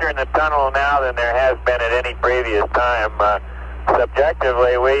moisture in the tunnel now than there has been at any previous time.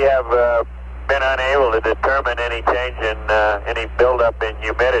 Subjectively, we have been unable to determine any change in any buildup in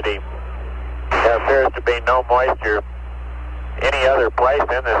humidity. There appears to be no moisture any other place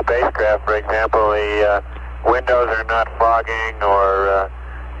in the spacecraft. For example, the windows are not fogging, or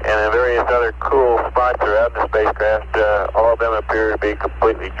and the various other cool spots around the spacecraft, all of them appear to be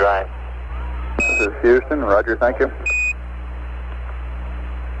completely dry. This is Houston. Roger, thank you.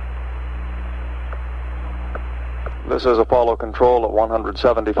 This is Apollo Control at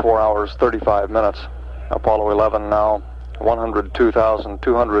 174 hours 35 minutes. Apollo 11 now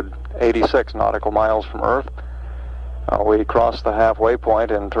 102,286 nautical miles from Earth. We crossed the halfway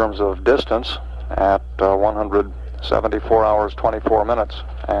point in terms of distance at 174 hours 24 minutes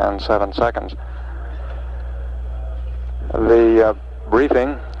and 7 seconds. The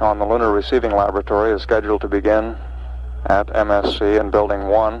briefing on the Lunar Receiving Laboratory is scheduled to begin at MSC in Building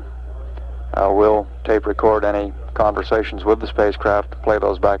 1. We'll tape record any conversations with the spacecraft, play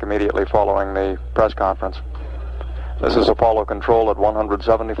those back immediately following the press conference. This is Apollo Control at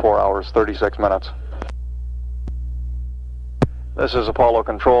 174 hours 36 minutes. This is Apollo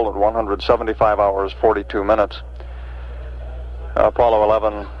Control at 175 hours 42 minutes. Apollo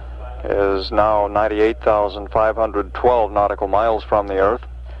 11 is now 98,512 nautical miles from the Earth.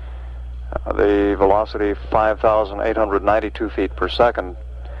 The velocity 5,892 feet per second.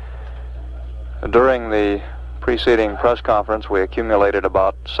 During the preceding press conference, we accumulated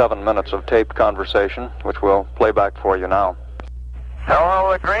about 7 minutes of taped conversation, which we'll play back for you now. How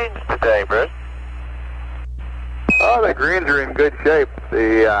are the greens today, Britt? Oh, the greens are in good shape.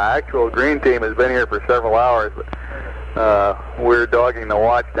 The actual green team has been here for several hours, but we're dogging the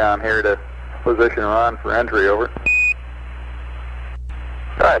watch down here to position Ron for entry, over.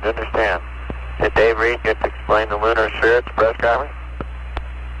 I understand. Did Dave Reed get to explain the lunar sphere at the press conference?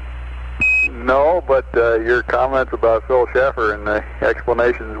 No, but your comments about Phil Sheffer and the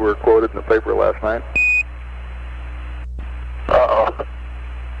explanations were quoted in the paper last night. Uh-oh.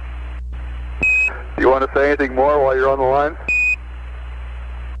 Do you want to say anything more while you're on the line?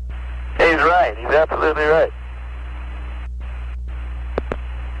 He's right. He's absolutely right.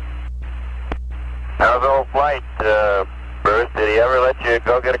 How's old Flight, Bruce? Did he ever let you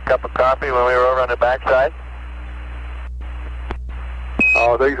go get a cup of coffee when we were over on the backside?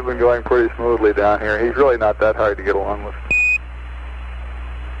 Oh, things have been going pretty smoothly down here. He's really not that hard to get along with.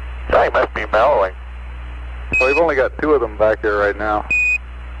 So he must be mellowing. Well, we've only got 2 of them back there right now.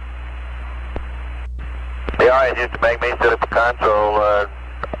 They always used to make me sit at the console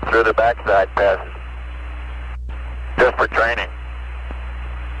through the backside passes, just for training.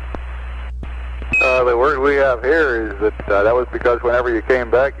 The word we have here is that that was because whenever you came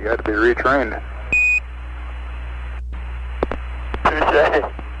back, you had to be retrained.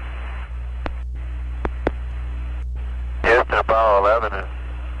 Touché. Houston, Apollo 11 is a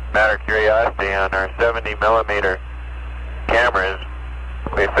matter of curiosity. On our 70 millimeter cameras,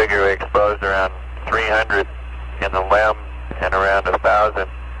 we figure we exposed around 300 in the LEM and around 1,000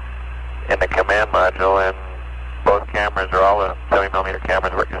 in the command module, and both cameras, or all the 70 millimeter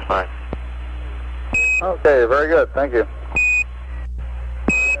cameras, work just fine. Okay, very good. Thank you.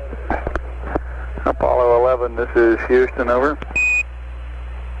 Apollo 11, this is Houston, over.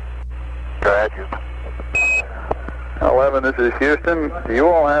 Go ahead, Houston. 11, this is Houston. Do you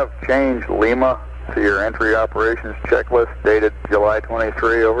all have changed Lima to your entry operations checklist dated July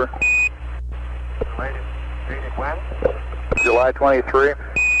 23, over? Dated when? July 23.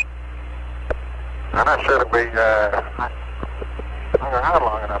 I'm not sure that we hung around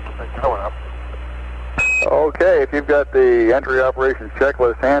long enough to pick that one up. Okay, if you've got the entry operations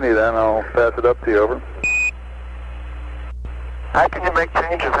checklist handy, then I'll pass it up to you, over. How can you make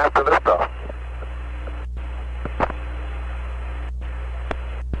changes after this stuff?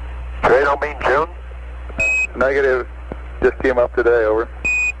 Today don't mean June? Negative. Just came up today, over.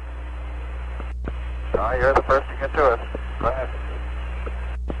 Oh, you're the first to get to us. Go ahead.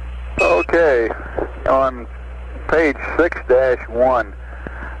 Okay, on page 6-1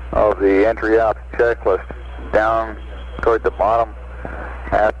 of the entry ops checklist, down toward the bottom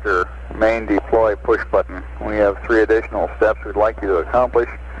after main deploy push button, we have 3 additional steps we'd like you to accomplish.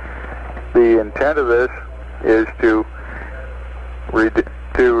 The intent of this is to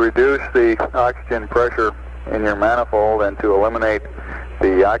to reduce the oxygen pressure in your manifold and to eliminate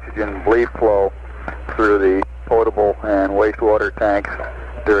the oxygen bleed flow through the potable and wastewater tanks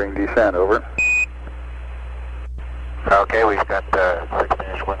during descent. Over. Okay, we've got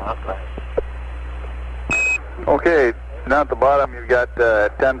 6-1 up. Okay, down at the bottom you've got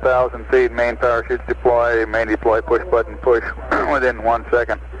 10,000 feet main power chutes deploy, main deploy push button push within 1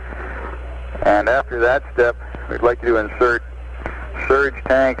 second. And after that step, we'd like you to insert surge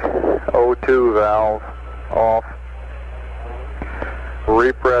tank O2 valve off,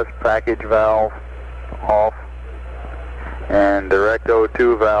 repress package valve off, and direct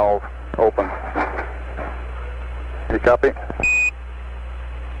O2 valve open. You copy?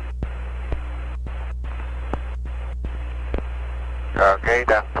 Okay,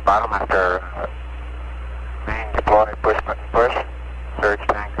 down at the bottom after main deploy push button push, surge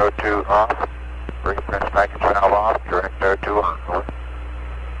tank O2 off, repress package valve off, direct O2 on. Over.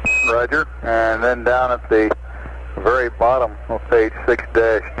 Roger. And then down at the very bottom of page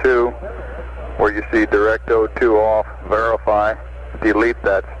 6-2, where you see direct O2 off, verify, delete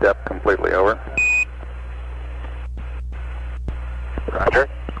that step completely. Over. Roger.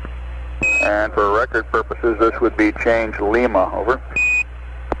 And for record purposes, this would be change Lima. Over.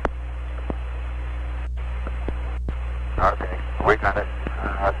 Okay, we got it.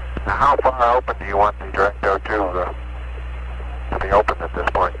 Now how far open do you want the direct O2 to be open at this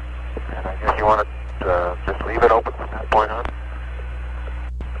point? And I guess you want to just leave it open from that point on?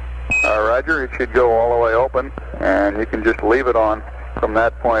 Roger, it should go all the way open, and you can just leave it on from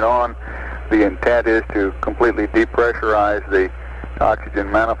that point on. The intent is to completely depressurize the oxygen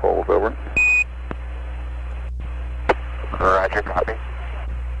manifolds. Over. Roger, copy.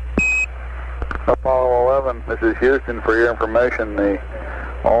 Apollo 11, this is Houston. For your information, the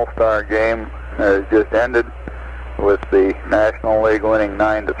All-Star game has just ended with the National League winning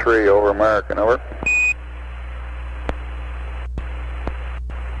 9-3 over American. Over.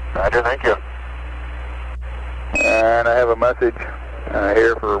 Roger, thank you. And I have a message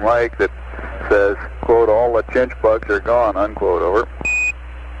here for Mike that says, quote, all the chinch bugs are gone, unquote. Over.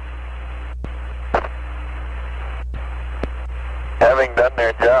 Having done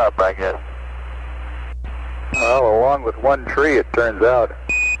their job, I guess. Well, along with one tree, it turns out.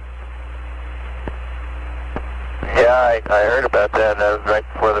 Yeah, I heard about that. That was right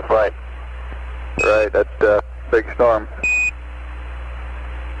before the flight. Right, that big storm.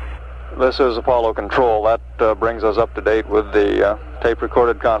 This is Apollo Control. That brings us up to date with the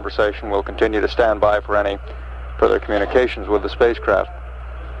tape-recorded conversation. We'll continue to stand by for any further communications with the spacecraft.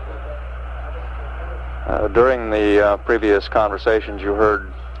 During the previous conversations, you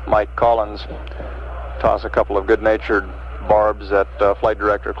heard Mike Collins toss a couple of good-natured barbs at Flight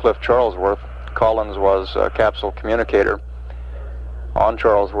Director Cliff Charlesworth. Collins was a capsule communicator on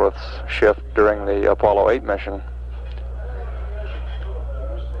Charlesworth's shift during the Apollo 8 mission.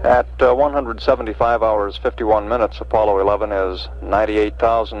 At 175 hours 51 minutes, Apollo 11 is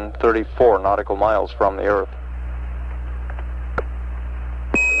 98,034 nautical miles from the Earth.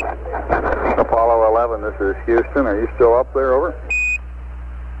 Apollo 11, this is Houston. Are you still up there? Over.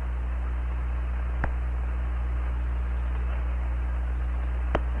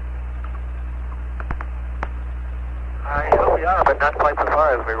 We are, but not quite so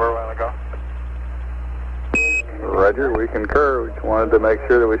far as we were a while ago. Roger, we concur. We just wanted to make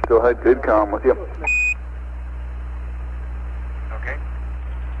sure that we still had good comm with you. Okay.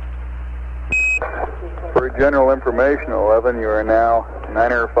 For general information, 11, you are now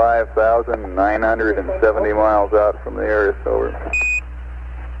 905,970 miles out from the Earth. Over.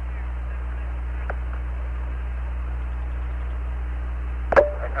 In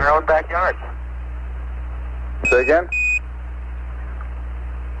our own backyard. Say again?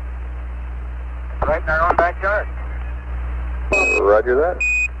 Right in our own backyard. Roger that.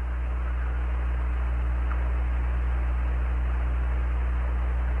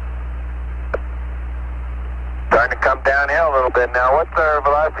 Starting to come downhill a little bit now. What's our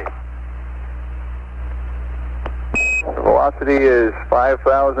velocity? The velocity is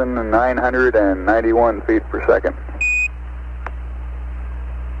 5,991 feet per second.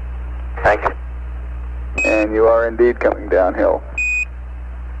 Thank you. And you are indeed coming downhill.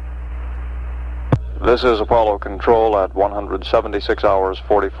 This is Apollo Control at 176 hours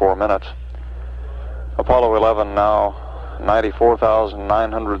 44 minutes. Apollo 11 now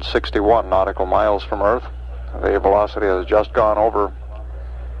 94,961 nautical miles from Earth. The velocity has just gone over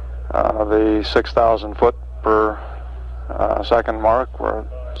the 6,000 foot per second mark. We're at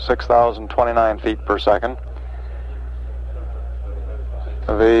 6,029 feet per second.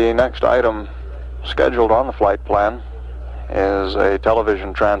 The next item scheduled on the flight plan is a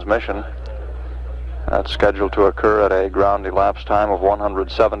television transmission that's scheduled to occur at a ground elapsed time of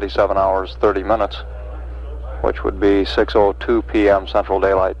 177 hours 30 minutes, which would be 6:02 p.m. Central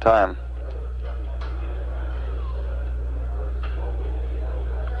Daylight Time.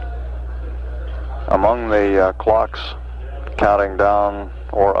 Among the clocks counting down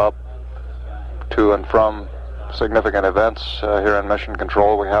or up to and from significant events here in Mission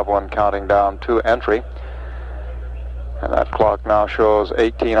Control, we have one counting down to entry. And that clock now shows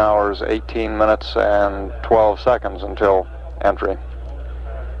 18 hours, 18 minutes, and 12 seconds until entry.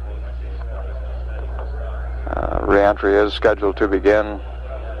 Re-entry is scheduled to begin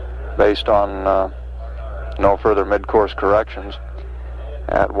based on no further mid-course corrections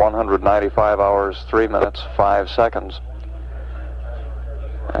at 195 hours, 3 minutes, 5 seconds.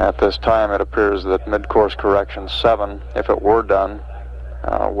 At this time, it appears that mid-course correction 7, if it were done,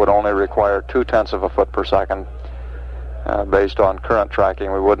 would only require 0.2 of a foot per second. Based on current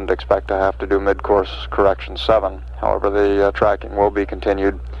tracking, we wouldn't expect to have to do mid-course correction 7. However, the tracking will be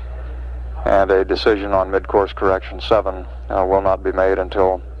continued, and a decision on mid-course correction 7 will not be made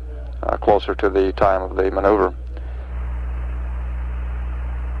until closer to the time of the maneuver.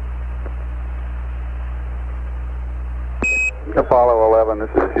 Apollo 11, this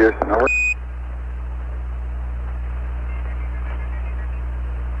is Houston, over.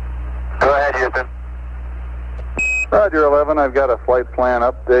 Go ahead, Houston. Roger 11, I've got a flight plan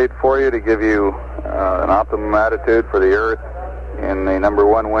update for you to give you an optimum attitude for the Earth in the number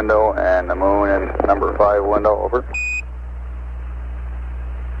 1 window and the Moon in number 5 window, over.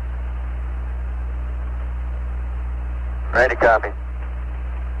 Ready, copy.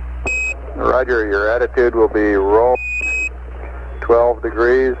 Roger, your attitude will be roll 12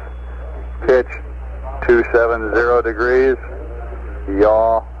 degrees, pitch 270 degrees,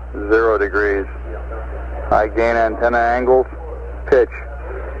 yaw 0 degrees. High gain antenna angles, pitch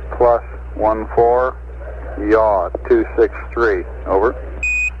plus 14, yaw 263, over.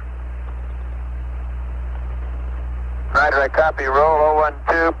 Roger, I copy. Roll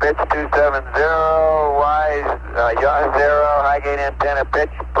 012, pitch 270, yaw 0, high gain antenna,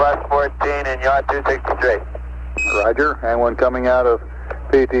 pitch plus 14, and yaw 263. Roger, anyone coming out of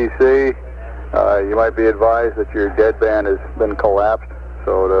PTC, you might be advised that your deadband has been collapsed,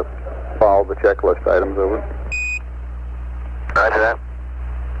 so to follow the checklist items, over. Roger that.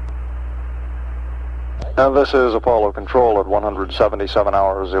 This is Apollo Control at 177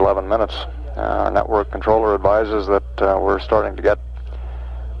 hours, 11 minutes. Our network controller advises that we're starting to get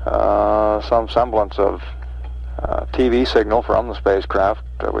some semblance of TV signal from the spacecraft.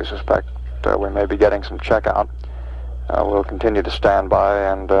 We suspect we may be getting some checkout. We'll continue to stand by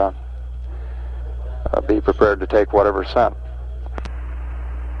and be prepared to take whatever's sent.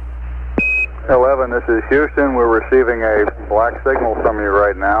 11, this is Houston. We're receiving a black signal from you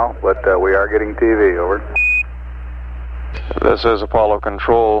right now, but we are getting TV, over. This is Apollo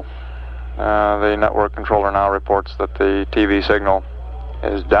Control. The network controller now reports that the TV signal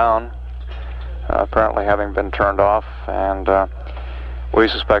is down, apparently having been turned off, and we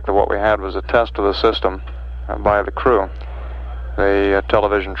suspect that what we had was a test of the system by the crew. The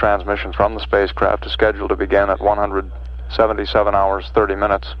television transmission from the spacecraft is scheduled to begin at 177 hours 30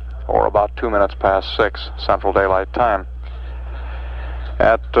 minutes, or about 2 minutes past 6 Central Daylight Time.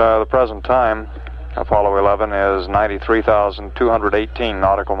 At the present time, Apollo 11 is 93,218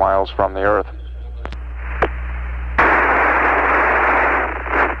 nautical miles from the Earth.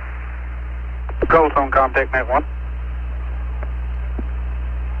 Ghost on contact net 1.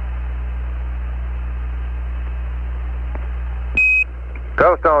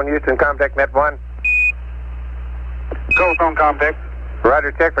 Ghost on Houston, contact net 1. Ghost on contact.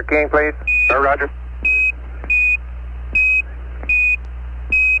 Roger, check for King, please. Roger.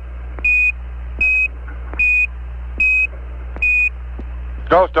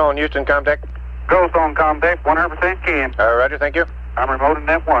 Ghost on Houston, contact. Ghost on contact, 100% can. Roger, thank you. I'm remoting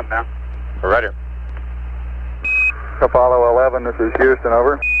net 1 now. Roger. Apollo 11, this is Houston,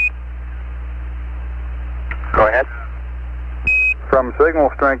 over. Go ahead. From signal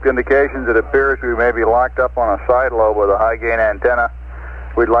strength indications, it appears we may be locked up on a side lobe with a high gain antenna.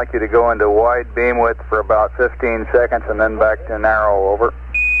 We'd like you to go into wide beam width for about 15 seconds and then back to narrow, over.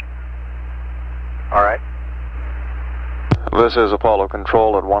 All right. This is Apollo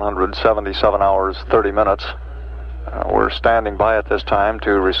Control at 177 hours 30 minutes. We're standing by at this time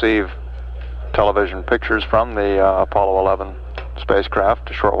to receive television pictures from the Apollo 11 spacecraft.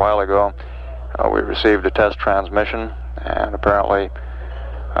 A short while ago, we received a test transmission, and apparently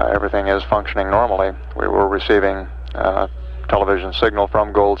everything is functioning normally. We were receiving television signal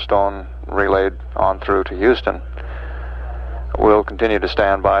from Goldstone relayed on through to Houston. We'll continue to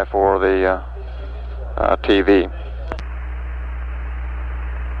stand by for the TV.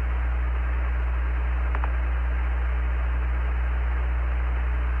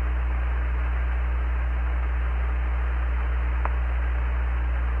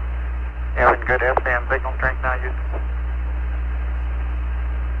 Having good FM signal strength now, Houston.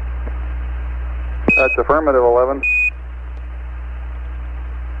 That's affirmative, 11.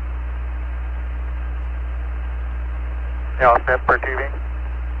 You all set for TV?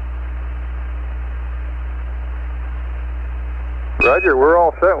 Roger, we're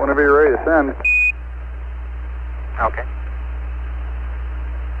all set whenever you're ready to send. Okay.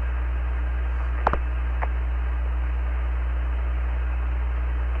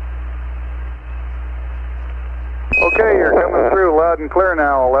 Okay, you're coming through loud and clear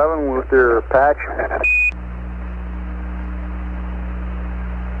now, 11, with your patch.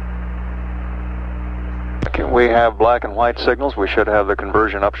 Okay, we have black and white signals. We should have the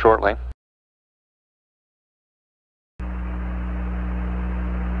conversion up shortly.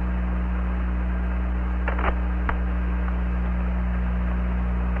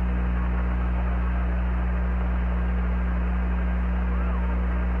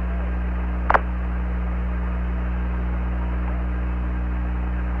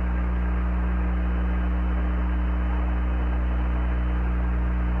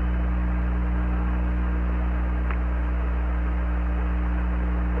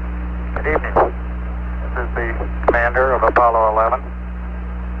 Good evening. This is the commander of Apollo 11.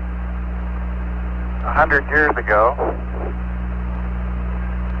 100 years ago,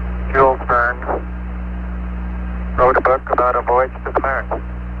 Jules Verne wrote a book about a voyage to the moon.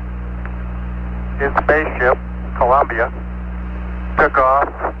 His spaceship, Columbia, took off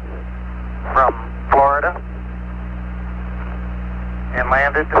from Florida and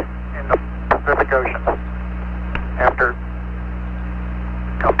landed in the Pacific Ocean after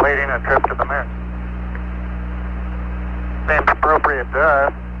completing a trip to the moon. Seems appropriate to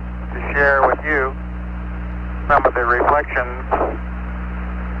us to share with you some of the reflections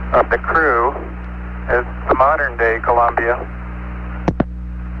of the crew as the modern day Columbia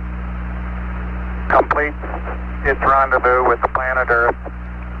completes its rendezvous with the planet Earth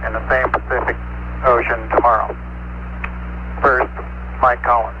in the same Pacific Ocean tomorrow. First, Mike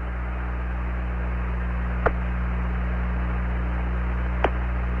Collins.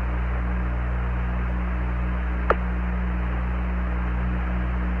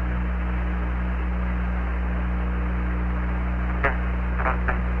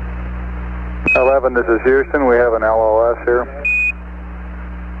 This is Houston. We have an LOS here.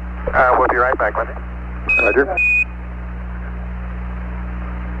 We'll be right back with you. Roger.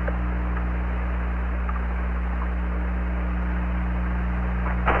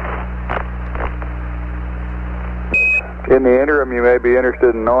 In the interim, you may be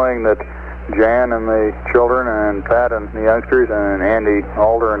interested in knowing that Jan and the children and Pat and the youngsters and Andy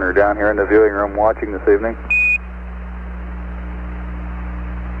Aldrin are down here in the viewing room watching this evening.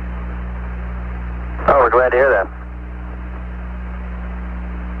 Oh, we're glad to hear that.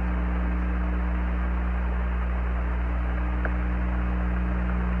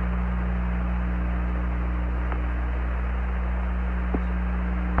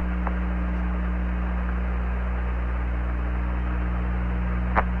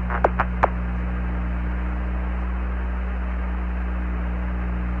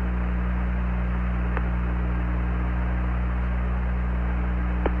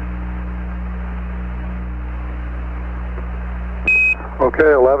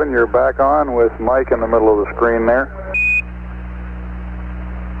 Okay, 11, you're back on with Mike in the middle of the screen there.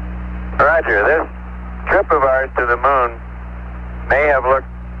 Roger, this trip of ours to the moon may have looked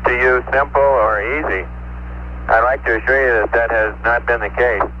to you simple or easy. I'd like to assure you that that has not been the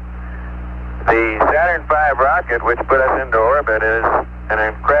case. The Saturn V rocket, which put us into orbit, is an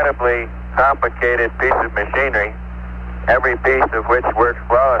incredibly complicated piece of machinery, every piece of which works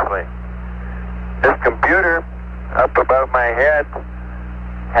flawlessly. This computer up above my head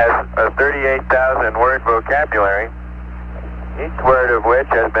has a 38,000 word vocabulary, each word of which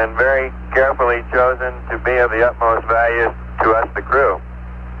has been very carefully chosen to be of the utmost value to us, the crew.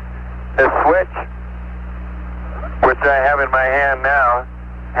 This switch, which I have in my hand now,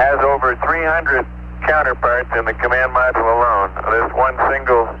 has over 300 counterparts in the command module alone, this one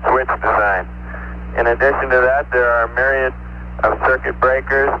single switch design. In addition to that, there are myriad of circuit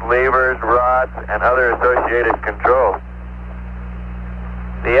breakers, levers, rods, and other associated controls.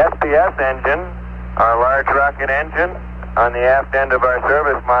 The SPS engine, our large rocket engine, on the aft end of our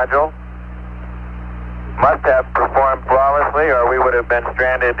service module, must have performed flawlessly or we would have been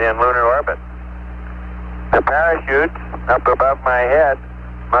stranded in lunar orbit. The parachutes up above my head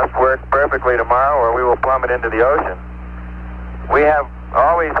must work perfectly tomorrow or we will plummet into the ocean. We have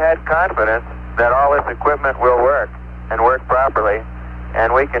always had confidence that all this equipment will work and work properly,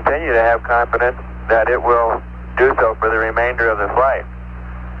 and we continue to have confidence that it will do so for the remainder of the flight.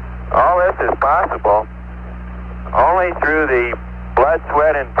 All this is possible only through the blood,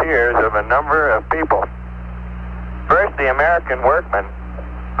 sweat, and tears of a number of people. First, the American workmen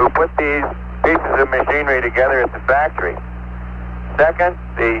who put these pieces of machinery together at the factory. Second,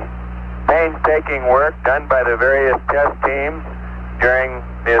 the painstaking work done by the various test teams during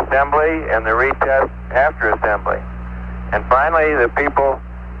the assembly and the retest after assembly. And finally, the people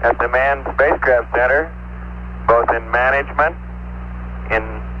at the Manned Spacecraft Center, both in management, in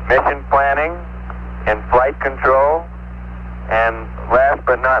mission planning, in flight control, and last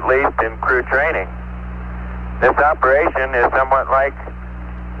but not least, in crew training. This operation is somewhat like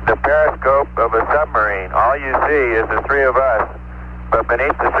the periscope of a submarine. All you see is the three of us, but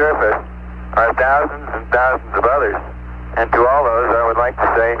beneath the surface are thousands and thousands of others. And to all those, I would like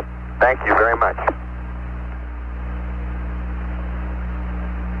to say thank you very much.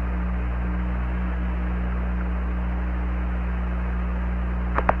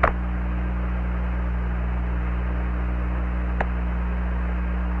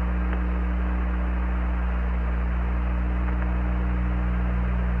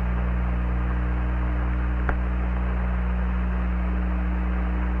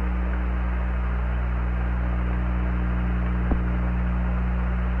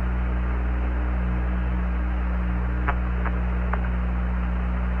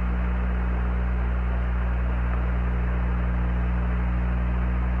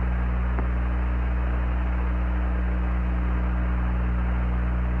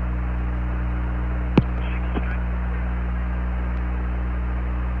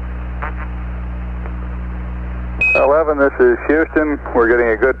 11, this is Houston. We're getting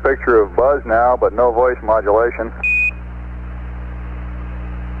a good picture of buzz now, but no voice modulation.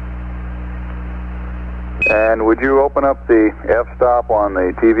 And would you open up the f-stop on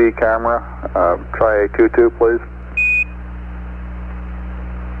the TV camera? Try a 2-2, please.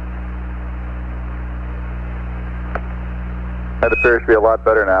 That appears to be a lot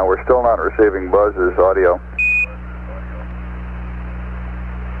better now. We're still not receiving buzz's audio.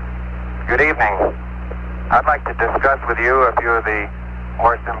 Good evening. I'd like to discuss with you a few of the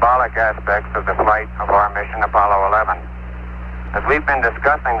more symbolic aspects of the flight of our mission Apollo 11. As we've been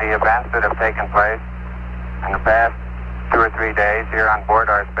discussing the events that have taken place in the past 2 or 3 days here on board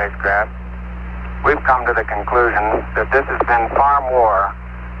our spacecraft, we've come to the conclusion that this has been far more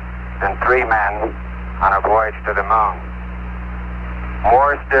than 3 men on a voyage to the moon.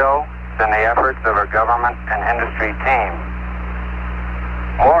 More still than the efforts of a government and industry team.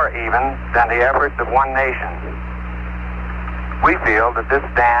 More even than the efforts of one nation. We feel that this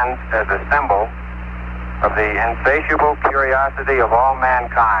stands as a symbol of the insatiable curiosity of all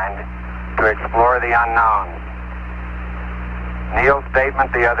mankind to explore the unknown. Neil's statement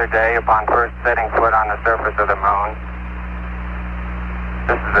the other day upon first setting foot on the surface of the moon,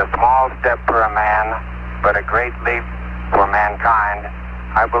 "This is a small step for a man, but a great leap for mankind,"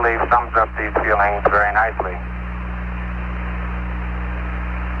 I believe sums up these feelings very nicely.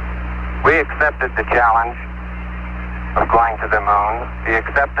 We accepted the challenge of going to the moon. The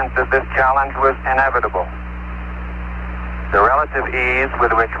acceptance of this challenge was inevitable. The relative ease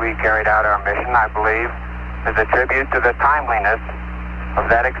with which we carried out our mission, I believe, is a tribute to the timeliness of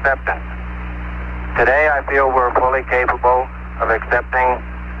that acceptance. Today, I feel we're fully capable of accepting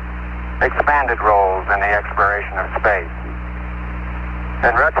expanded roles in the exploration of space.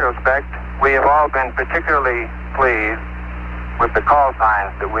 In retrospect, we have all been particularly pleased with the call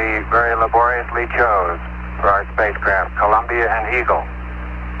signs that we very laboriously chose for our spacecraft, Columbia and Eagle.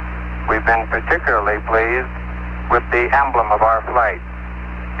 We've been particularly pleased with the emblem of our flight,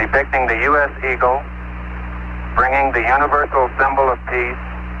 depicting the U.S. Eagle, bringing the universal symbol of peace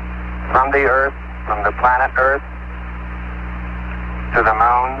from the Earth, from the planet Earth, to the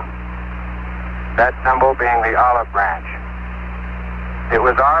moon, that symbol being the olive branch. It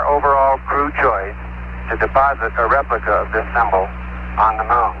was our overall crew choice to deposit a replica of this symbol on the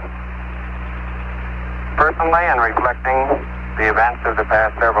moon. Personally, in reflecting the events of the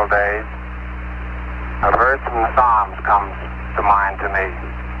past several days, a verse from the Psalms comes to mind to me.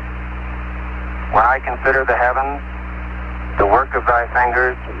 When I consider the heavens, the work of thy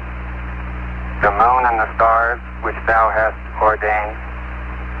fingers, the moon and the stars which thou hast ordained,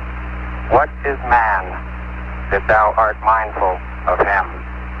 what is man that thou art mindful of him?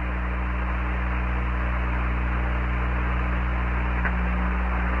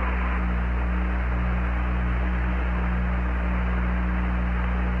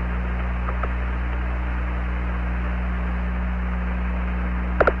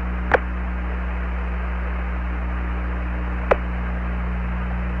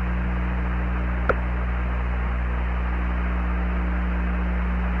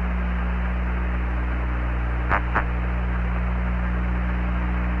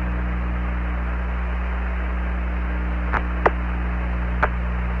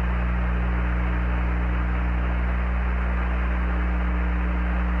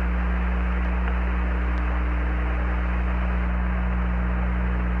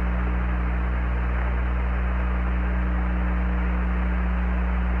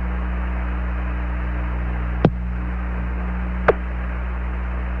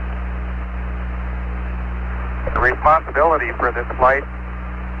 The responsibility for this flight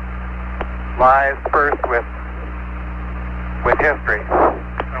lies first with history,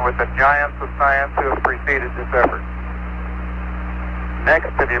 and with the giants of science who have preceded this effort. Next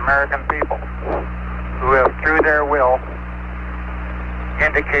to the American people, who have, through their will,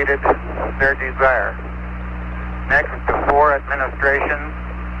 indicated their desire. Next to 4 administrations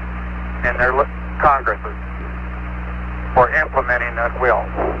and their Congresses for implementing that will.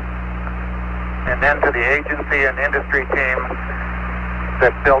 And then to the agency and industry team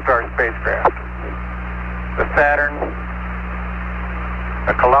that built our spacecraft. The Saturn,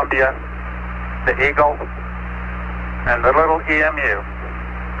 the Columbia, the Eagle, and the little EMU,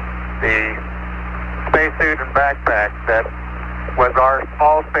 the spacesuit and backpack that was our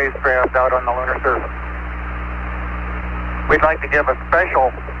small spacecraft out on the lunar surface. We'd like to give a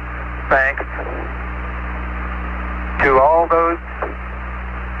special thanks to all those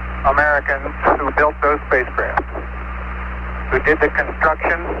Americans who built those spacecraft, who did the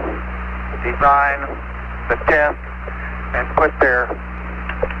construction, the design, the test, and put their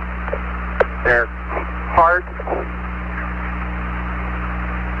heart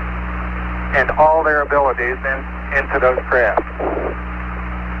and all their abilities into those craft.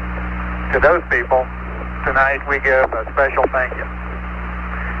 To those people, tonight we give a special thank you.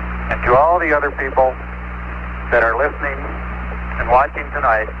 And to all the other people that are listening and watching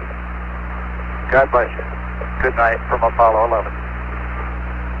tonight, God bless you. Good night from Apollo 11.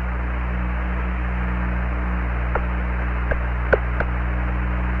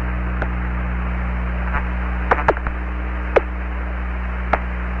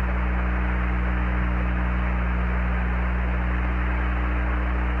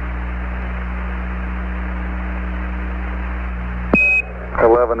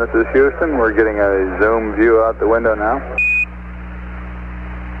 This is Houston. We're getting a zoom view out the window now.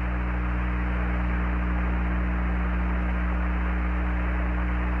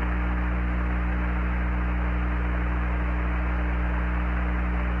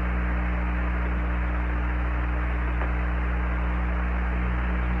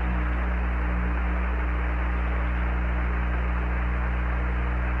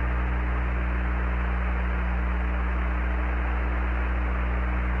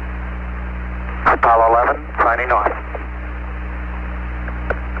 Apollo 11, signing off.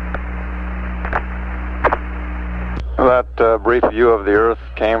 That brief view of the Earth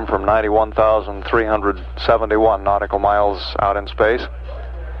came from 91,371 nautical miles out in space.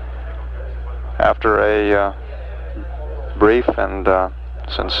 After a brief and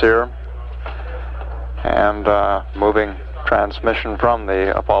sincere and moving transmission from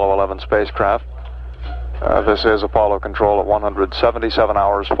the Apollo 11 spacecraft, this is Apollo Control at 177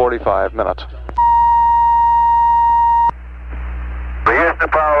 hours, 45 minutes. Houston,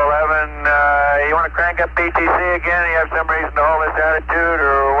 Apollo 11, you want to crank up PTC again? You have some reason to hold this attitude,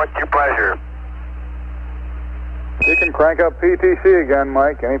 or what's your pleasure? You can crank up PTC again,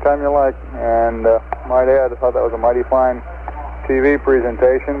 Mike, anytime you like. And might add, I thought that was a mighty fine TV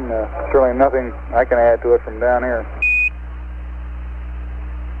presentation. Certainly nothing I can add to it from down here.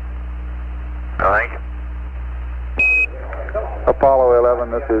 No, thank you. Apollo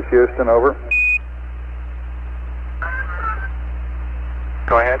 11, this is Houston, over.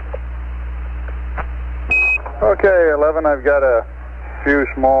 Go ahead. Okay, 11, I've got a few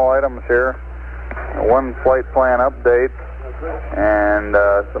small items here. One flight plan update and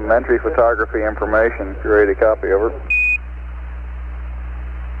some entry photography information. If you're ready to copy, over.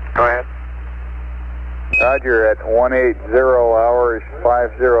 Go ahead. Roger, at 180 hours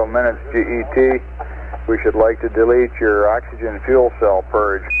 50 minutes GET, we should like to delete your oxygen fuel cell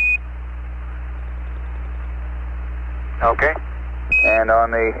purge. Okay. And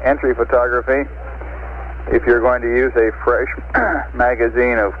on the entry photography, if you're going to use a fresh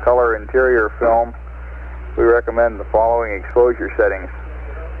magazine of color interior film, we recommend the following exposure settings.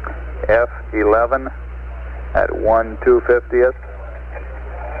 F11 at 1/250th,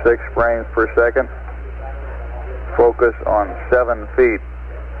 6 frames per second. Focus on 7 feet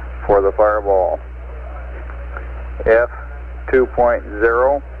for the fireball.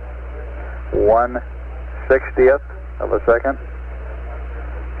 F2.0, 1/60th of a second,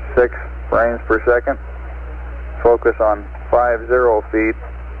 6 frames per second. Focus on 50 feet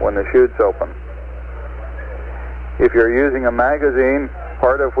when the chute's open. If you're using a magazine,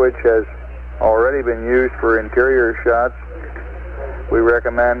 part of which has already been used for interior shots, we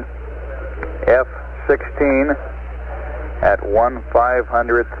recommend F16 at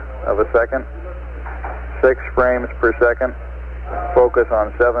 1/500th of a second, 6 frames per second. Focus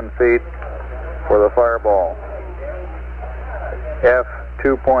on 7 feet for the fireball.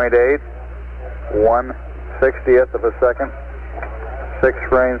 F2.8, 1/60 60th of a second, 6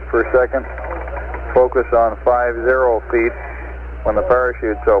 frames per second. Focus on 50 feet when the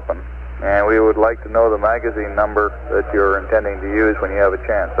parachute's open. And we would like to know the magazine number that you're intending to use when you have a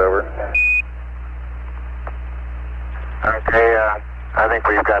chance. Over. Okay, I think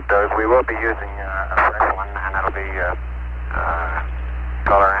we've got those. We will be using a fresh one, and it'll be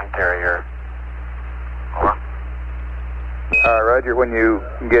color interior. Over. Roger. When you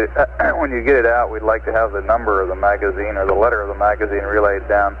get it out, we'd like to have the number of the magazine or the letter of the magazine relayed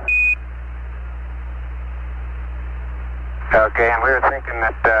down. Okay, and we were thinking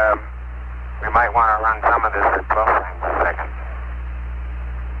that we might want to run some of this at 12 frames a second.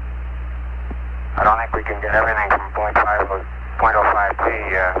 I don't think we can get everything from 0.05T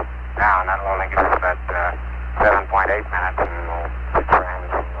down. That'll only give us about 7.8 minutes and 6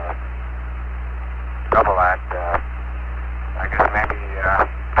 frames. Double that. I guess maybe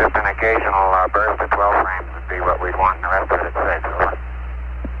just an occasional burst of 12 frames would be what we'd want, and the rest of it at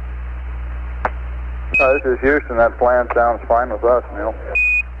 6. This is Houston. That plan sounds fine with us, Neil.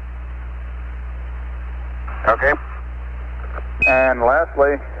 Okay. And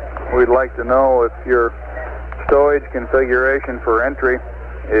lastly, we'd like to know if your stowage configuration for entry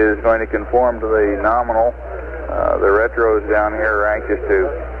is going to conform to the nominal. The retros down here are anxious to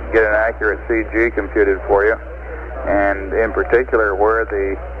get an accurate CG computed for you, and in particular where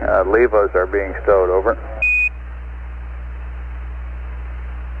the levas are being stowed. Over.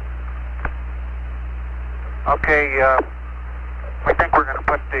 Okay, we think we're going to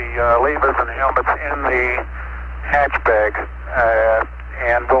put the levers and the helmets in the hatch bag,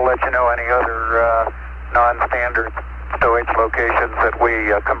 and we'll let you know any other non-standard stowage locations that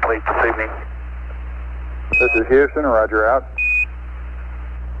we complete this evening. This is Houston, roger out.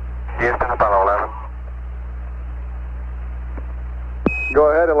 Houston, Apollo 11.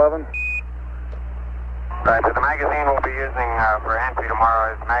 Go ahead, 11. Right, so the magazine we'll be using for entry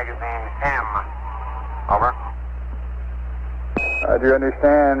tomorrow is magazine M. Over. Do you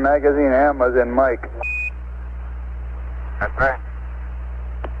understand? Magazine M as in Mike. That's right.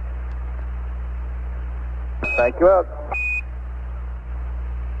 Thank you out.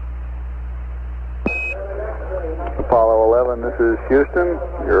 Apollo 11, this is Houston,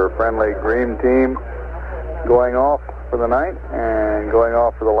 your friendly green team going off for the night and going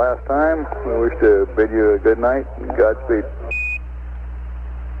off for the last time. We wish to bid you a good night and Godspeed.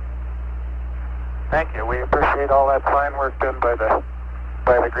 Thank you. We appreciate all that fine work done by the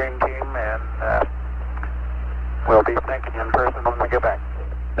green team, and we'll be thinking in person when we get back.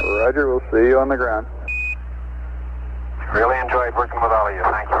 Roger, we'll see you on the ground. Really enjoyed working with all of you.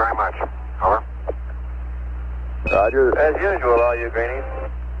 Thanks very much. Over. Roger. As usual, all you greenies.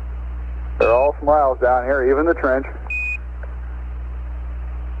 They're all smiles down here, even the trench.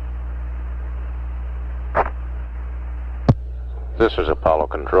 This is Apollo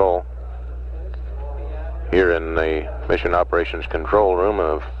Control. Here in the Mission Operations Control Room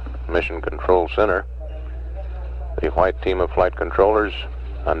of Mission Control Center, the white team of flight controllers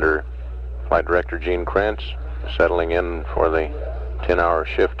under Flight Director Gene Krantz settling in for the 10-hour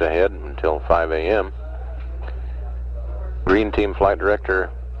shift ahead until 5 a.m. Green Team Flight Director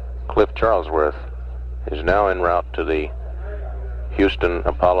Cliff Charlesworth is now en route to the Houston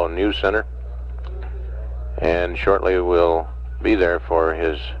Apollo News Center, and shortly will be there for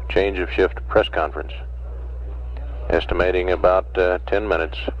his change of shift press conference, estimating about 10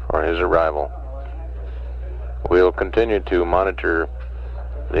 minutes for his arrival. We'll continue to monitor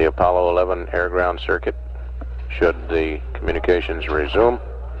the Apollo 11 air-ground circuit should the communications resume.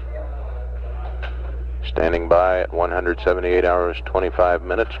 Standing by at 178 hours 25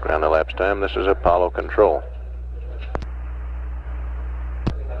 minutes ground elapsed time. This is Apollo Control.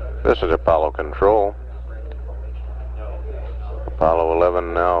 This is Apollo Control. Apollo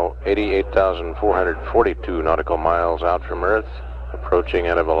 11 now 88,442 nautical miles out from Earth, approaching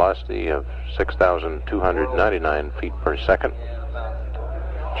at a velocity of 6,299 feet per second.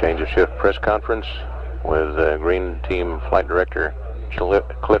 Change of shift press conference with Green Team Flight Director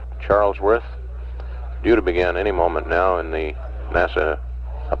Cliff Charlesworth, due to begin any moment now in the NASA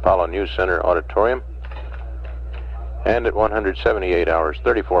Apollo News Center auditorium. And at 178 hours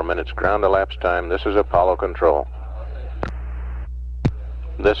 34 minutes ground elapsed time, this is Apollo Control.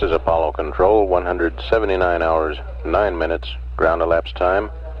 This is Apollo Control, 179 hours 9 minutes ground elapsed time.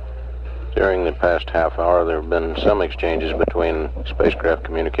 During the past half hour, there have been some exchanges between spacecraft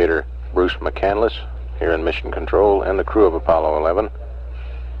communicator Bruce McCandless here in Mission Control and the crew of Apollo 11.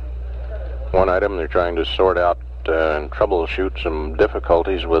 One item, they're trying to sort out and troubleshoot some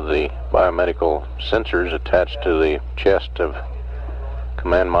difficulties with the biomedical sensors attached to the chest of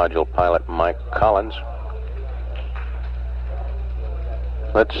Command Module pilot Mike Collins.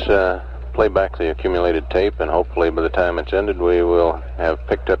 Let's play back the accumulated tape, and hopefully by the time it's ended we will have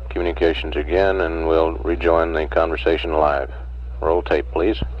picked up communications again and we'll rejoin the conversation live. Roll tape,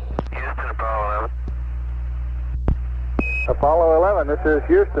 please. Houston, Apollo 11. Apollo 11, this is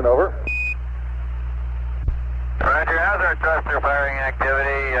Houston, over. Roger, how's our thruster firing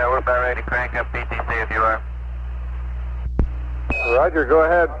activity? We're about ready to crank up PTC if you are. Roger, go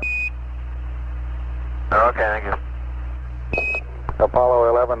ahead. Okay, thank you. Apollo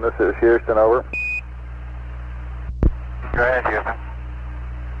 11, this is Houston, over. Go ahead, Houston.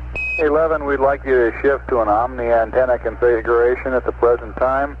 11, we'd like you to shift to an Omni antenna configuration at the present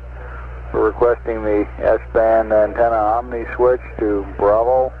time. We're requesting the S-band antenna Omni switch to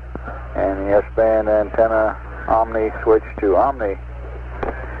Bravo and the S-band antenna Omni switch to Omni.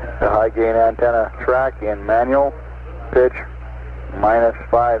 The high gain antenna track in manual, pitch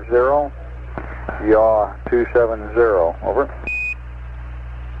 -50, yaw 270, over.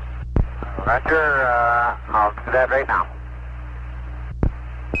 Roger, I'll do that right now.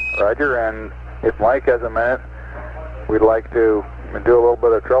 Roger, and if Mike has a minute, we'd like to do a little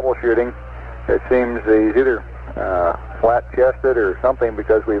bit of troubleshooting. It seems he's either flat-chested or something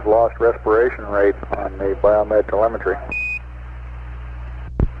because we've lost respiration rate on the biomed telemetry.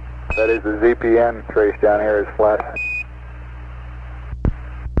 That is, the ZPN trace down here is flat.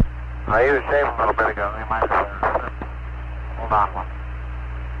 I used tape a little bit ago. They might have. Hold on one.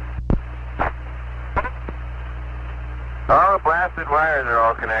 All the blasted wires are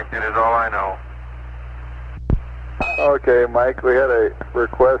all connected is all I know. Okay, Mike, we had a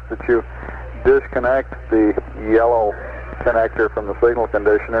request that you disconnect the yellow connector from the signal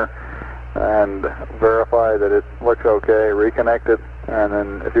conditioner and verify that it looks okay, reconnect it, and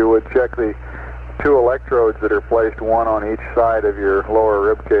then if you would check the 2 electrodes that are placed, one on each side of your lower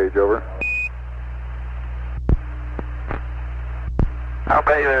rib cage, over. I'll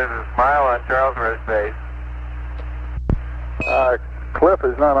bet you there's a smile on Charlesworth's face. Cliff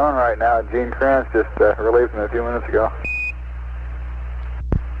is not on right now. Gene Kranz just relieved him a few minutes ago.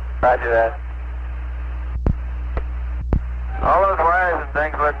 Roger that. All those wires and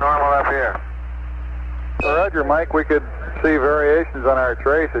things look normal up here. Roger, Mike, we could see variations on our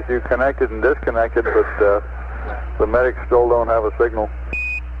trace as you connected and disconnected, but the medics still don't have a signal.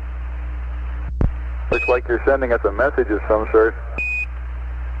 Looks like you're sending us a message of some sort.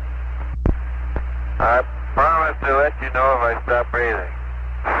 I promise to let you know if I stop breathing.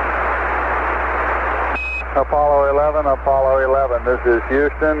 Apollo 11, this is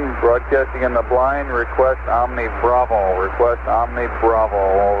Houston, broadcasting in the blind, request Omni Bravo,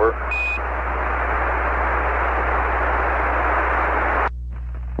 over.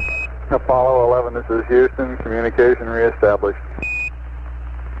 Apollo 11, this is Houston, communication reestablished.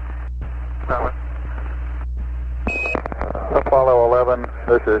 Apollo 11,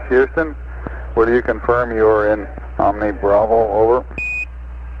 this is Houston, will you confirm you are in Omni Bravo, over?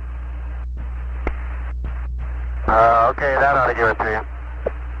 Okay, that ought to give it to you.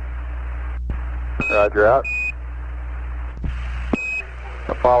 Roger, out.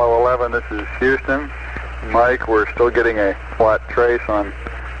 Apollo 11, this is Houston. Mike, we're still getting a flat trace on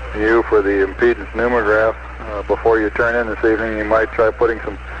you for the impedance numerograph. Before you turn in this evening, you might try putting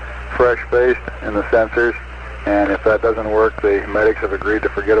some fresh paste in the sensors, and if that doesn't work, the medics have agreed to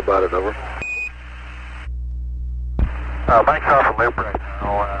forget about it, over. Mike's off a loop right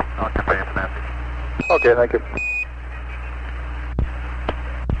now. I'll convey the message. Okay, thank you.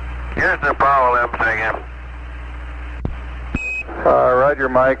 Here's the Apollo 11 again. Roger,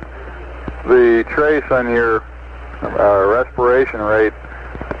 Mike. The trace on your respiration rate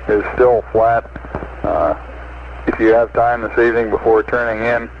is still flat. If you have time this evening before turning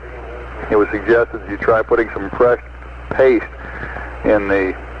in, it was suggested that you try putting some fresh paste in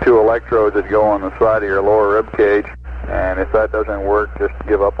the 2 electrodes that go on the side of your lower rib cage, and if that doesn't work, just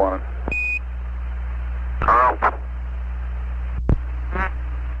give up on it.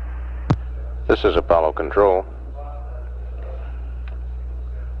 This is Apollo Control.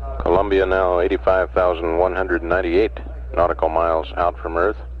 Columbia now 85,198 nautical miles out from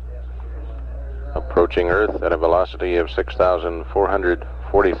Earth. Approaching Earth at a velocity of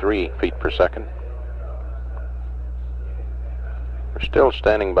 6,443 feet per second. We're still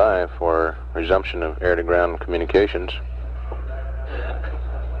standing by for resumption of air-to-ground communications,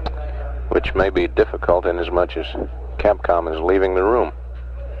 which may be difficult in as much as Capcom is leaving the room.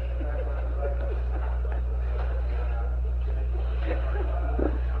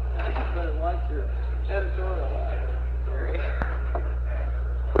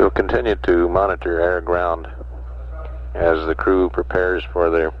 We'll continue to monitor air-ground as the crew prepares for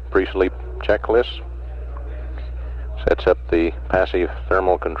their pre-sleep checklists. Sets up the passive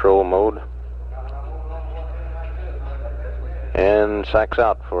thermal control mode and sacks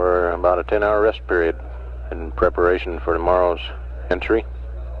out for about a 10-hour rest period in preparation for tomorrow's entry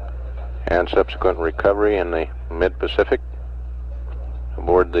and subsequent recovery in the mid-Pacific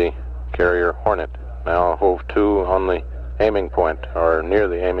aboard the carrier Hornet. Now hove to on the aiming point, or near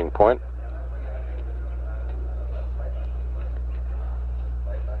the aiming point.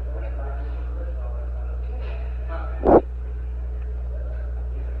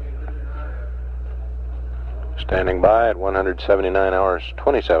 Standing by at 179 hours,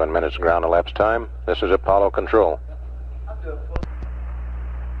 27 minutes ground elapsed time. This is Apollo Control.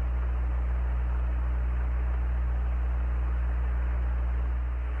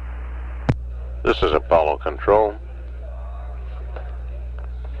 This is Apollo Control.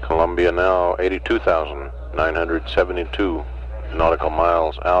 Columbia now 82,972 nautical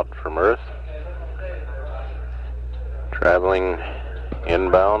miles out from Earth. Traveling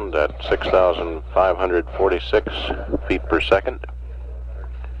inbound at 6,546 feet per second.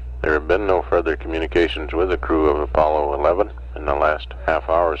 There have been no further communications with the crew of Apollo 11 in the last half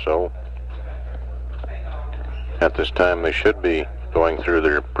hour or so. At this time, they should be going through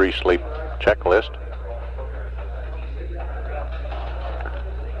their pre-sleep checklist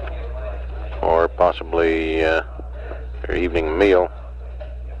or possibly their evening meal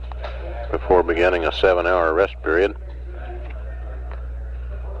before beginning a 7-hour rest period.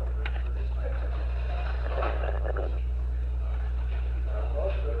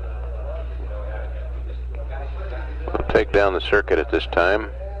 We'll take down the circuit at this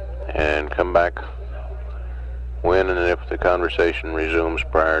time and come back when and if the conversation resumes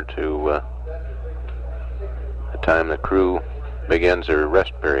prior to the time the crew begins their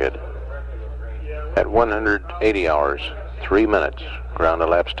rest period. At 180 hours, 3 minutes, ground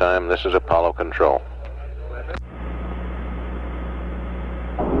elapsed time, this is Apollo Control.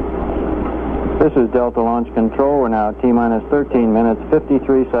 This is Delta Launch Control. We're now at T-minus 13 minutes,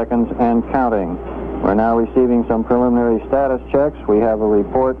 53 seconds, and counting. We're now receiving some preliminary status checks. We have a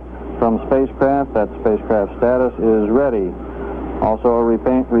report from spacecraft that spacecraft status is ready. Also a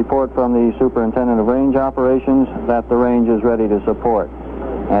report from the Superintendent of Range Operations that the range is ready to support.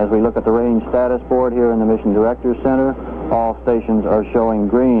 As we look at the range status board here in the Mission Directors Center, all stations are showing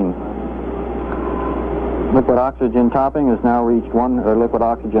green. Liquid oxygen topping has now reached liquid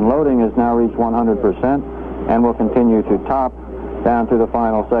oxygen loading has now reached 100% and will continue to top down to the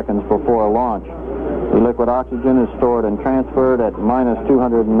final seconds before launch. The liquid oxygen is stored and transferred at minus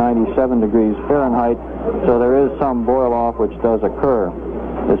 297 degrees Fahrenheit, so there is some boil-off which does occur.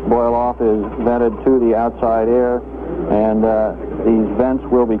 This boil-off is vented to the outside air, and these vents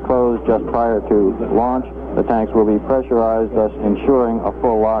will be closed just prior to launch. The tanks will be pressurized, thus ensuring a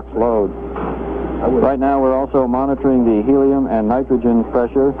full LOX load. Right now we're also monitoring the helium and nitrogen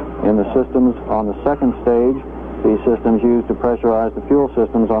pressure in the systems on the second stage. These systems used to pressurize the fuel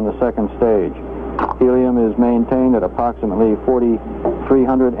systems on the second stage. Helium is maintained at approximately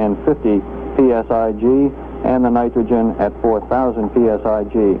 4,350 psig and the nitrogen at 4,000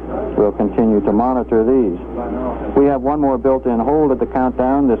 psig. We'll continue to monitor these. We have one more built-in hold at the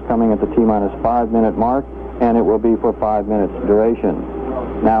countdown, this coming at the T-minus 5 minute mark, and it will be for 5 minutes duration.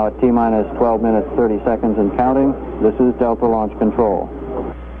 Now at T-minus 12 minutes 30 seconds and counting, this is Delta Launch Control.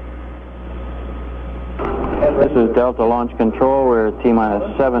 This is Delta Launch Control. We're at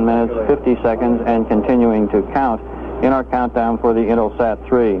T-minus 7 minutes, 50 seconds, and continuing to count in our countdown for the Intelsat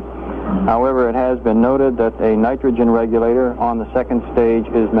 3. However, it has been noted that a nitrogen regulator on the second stage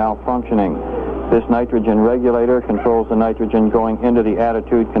is malfunctioning. This nitrogen regulator controls the nitrogen going into the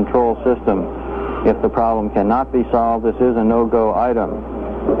attitude control system. If the problem cannot be solved, this is a no-go item.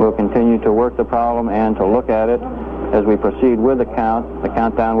 We'll continue to work the problem and to look at it. As we proceed with the count, the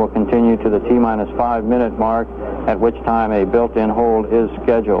countdown will continue to the T-minus 5 minute mark, at which time a built-in hold is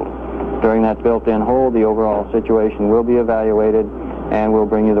scheduled. During that built-in hold, the overall situation will be evaluated, and we'll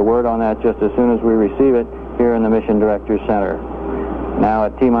bring you the word on that just as soon as we receive it here in the Mission Directors Center. Now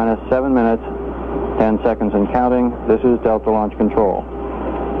at T-minus 7 minutes, 10 seconds and counting, this is Delta Launch Control.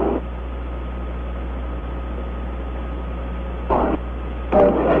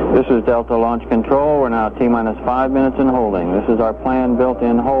 This is Delta Launch Control. We're now at T-minus 5 minutes and holding. This is our planned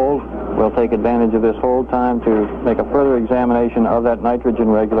built-in hold. We'll take advantage of this hold time to make a further examination of that nitrogen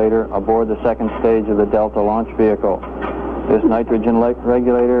regulator aboard the second stage of the Delta launch vehicle. This nitrogen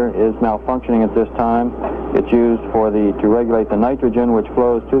regulator is malfunctioning at this time. It's used to regulate the nitrogen which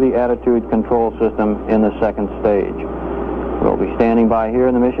flows to the attitude control system in the second stage. We'll be standing by here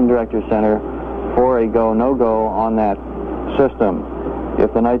in the Mission Directors Center for a go, no-go on that system.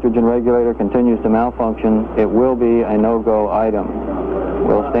 If the nitrogen regulator continues to malfunction, it will be a no-go item.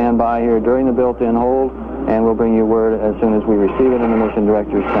 We'll stand by here during the built-in hold, and we'll bring you word as soon as we receive it in the Mission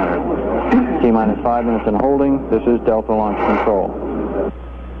Director's Center. T-minus 5 minutes in holding. This is Delta Launch Control.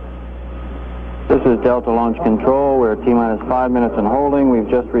 This is Delta Launch Control. We're T-minus 5 minutes in holding. We've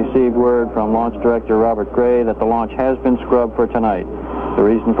just received word from Launch Director Robert Gray that the launch has been scrubbed for tonight. The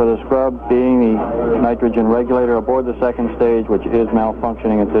reason for the scrub being the nitrogen regulator aboard the second stage, which is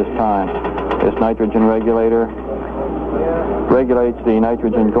malfunctioning at this time. This nitrogen regulator regulates the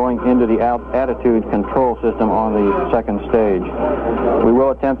nitrogen going into the attitude control system on the second stage. We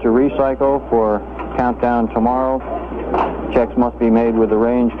will attempt to recycle for countdown tomorrow. Checks must be made with the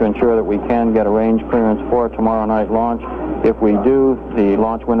range to ensure that we can get a range clearance for tomorrow night launch. If we do, the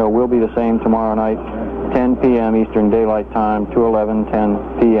launch window will be the same tomorrow night, 10 p.m. Eastern Daylight Time to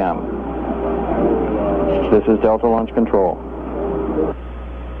 11:10 p.m. This is Delta Launch Control.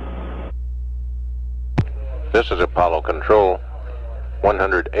 This is Apollo Control,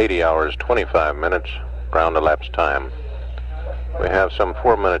 180 hours, 25 minutes, ground elapsed time. We have some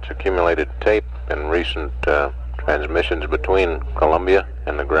 4 minutes accumulated tape in recent transmissions between Columbia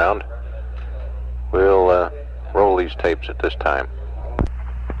and the ground. We'll roll these tapes at this time.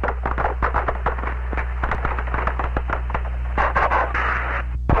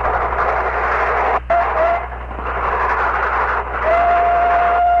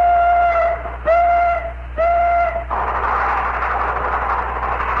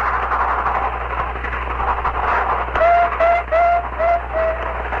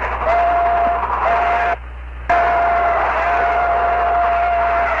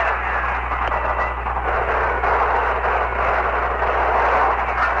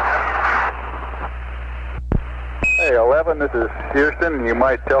 Hey, 11, this is Houston. You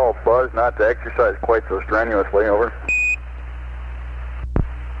might tell Buzz not to exercise quite so strenuously, over.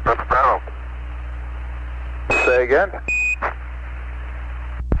 That's Bravo. Say again?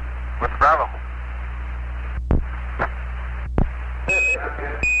 What's Bravo?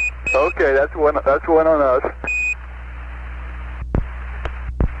 Okay, that's one on us.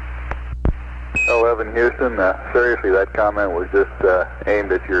 11, Houston, seriously, that comment was just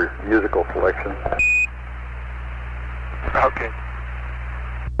aimed at your musical selection. Okay.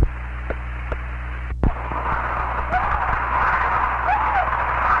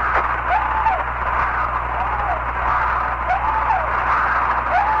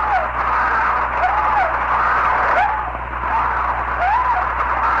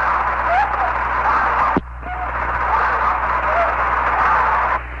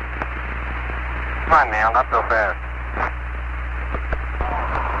 Come on, Neil, not so fast.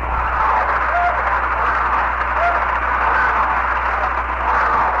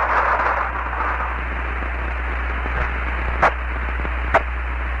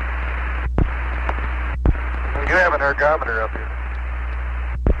 You have an ergometer up here.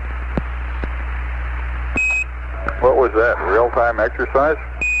 What was that, real-time exercise?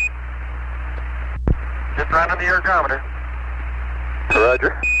 Just running the ergometer.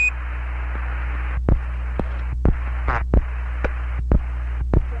 Roger.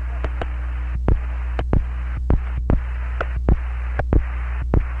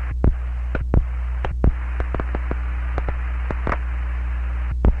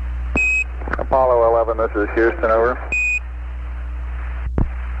 Apollo 11, this is Houston, over.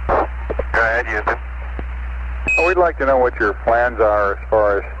 Go ahead, Houston. Well, we'd like to know what your plans are as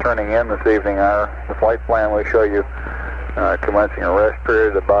far as turning in this evening. The flight plan will show you commencing a rest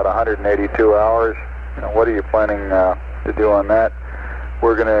period of about 182 hours. What are you planning to do on that?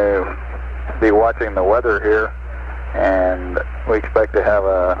 We're going to be watching the weather here, and we expect to have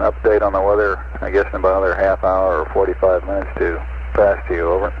an update on the weather, I guess, in about another half hour or 45 minutes to pass to you,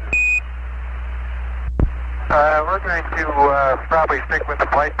 over. We're going to probably stick with the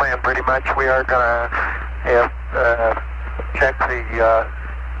flight plan pretty much. We are going to check the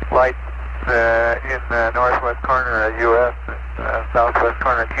lights in the northwest corner of U.S. and southwest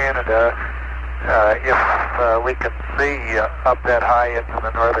corner of Canada. If we can see up that high into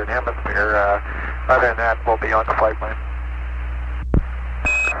the northern hemisphere, other than that, we'll be on the flight plan.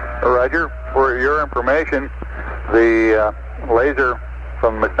 Roger. For your information, the laser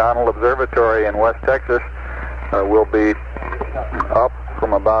from McDonald Observatory in West Texas will be up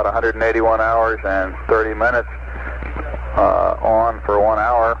from about 181 hours and 30 minutes on for 1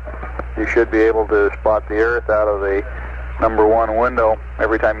 hour. You should be able to spot the Earth out of the number 1 window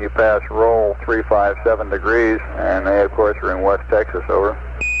every time you pass roll 357 degrees, and they, of course, are in West Texas, over.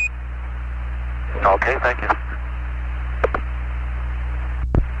 Okay, thank you.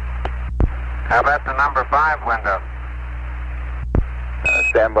 How about the number 5 window?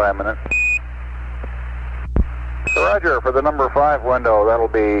 Stand by a minute. Roger, for the number 5 window, that'll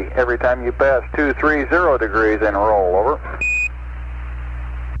be every time you pass 230 degrees and roll, over.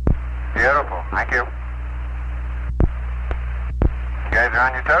 Beautiful, thank you. You guys are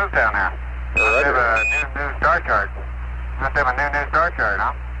on your toes down there. Must have a new star chart. Must have a new star chart,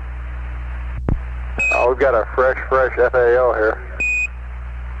 huh? Oh, we've got a fresh FAO here.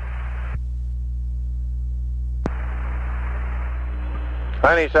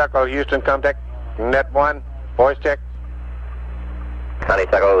 Honeysuckle, Houston, contact. Net 1, voice check.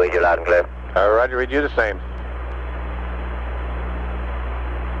 Honeysuckle, read you loud and clear. Roger, read you the same.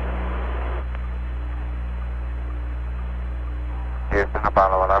 Houston,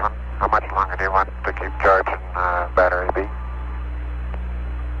 Apollo 11. How much longer do you want to keep charging battery B?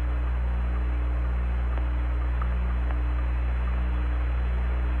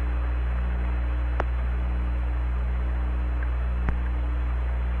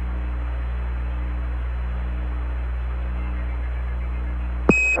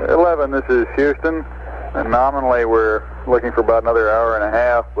 This is Houston, and nominally we're looking for about another hour and a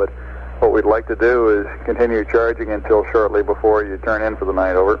half, but what we'd like to do is continue charging until shortly before you turn in for the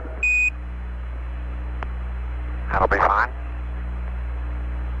night, over. That'll be fine.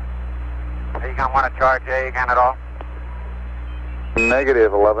 Are you going to want to charge A again at all?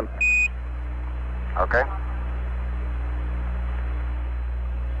 Negative, 11. Okay.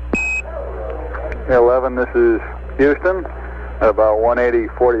 11, this is Houston. At about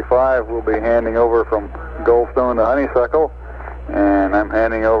 180.45, we'll be handing over from Goldstone to Honeysuckle, and I'm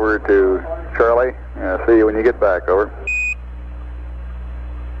handing over to Charlie. See you when you get back, over.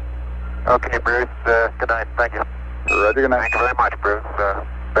 Okay, Bruce. Good night. Thank you. Roger, good night. Thank you very much, Bruce.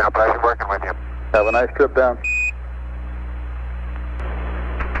 Been a pleasure working with you. Have a nice trip down.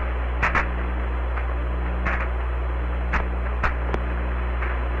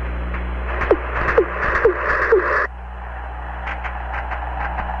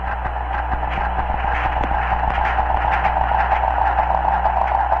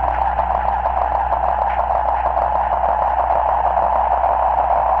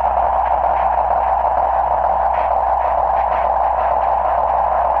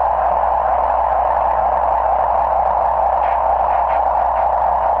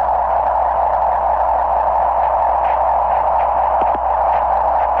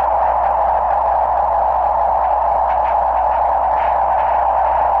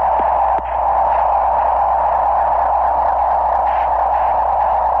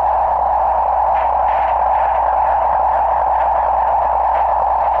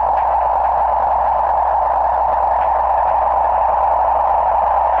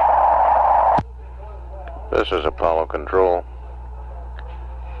 This is Apollo Control.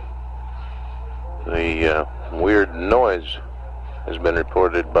 The weird noise has been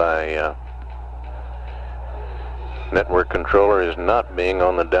reported by network controller as not being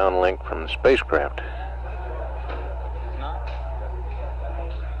on the downlink from the spacecraft.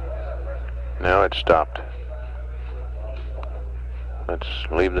 Now it's stopped. Let's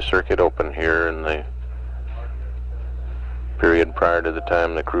leave the circuit open here in the period prior to the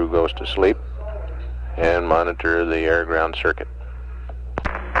time the crew goes to sleep and monitor the air-ground circuit.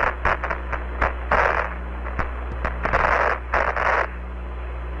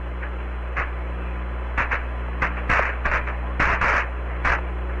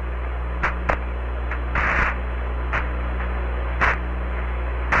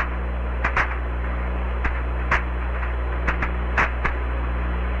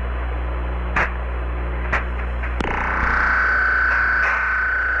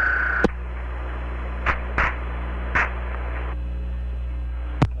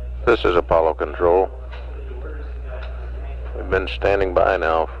 This is Apollo Control. We've been standing by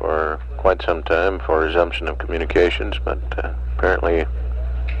now for quite some time for resumption of communications, but apparently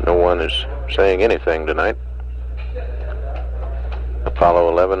no one is saying anything tonight. Apollo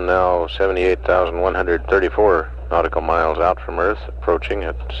 11 now 78,134 nautical miles out from Earth, approaching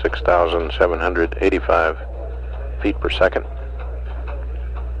at 6,785 feet per second.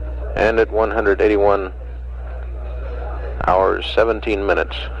 And at 181 hours, 17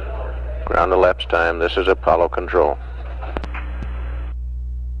 minutes. Ground elapsed time. This is Apollo Control.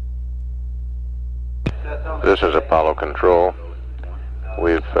 This is Apollo Control.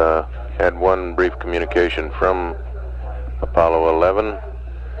 We've had one brief communication from Apollo 11.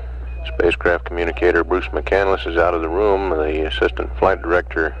 Spacecraft communicator Bruce McCandless is out of the room. The assistant flight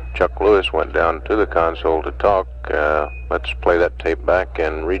director Chuck Lewis went down to the console to talk. Let's play that tape back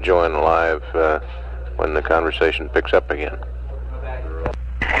and rejoin live when the conversation picks up again.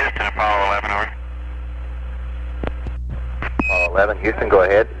 Houston, Apollo 11, over. Apollo 11, Houston, go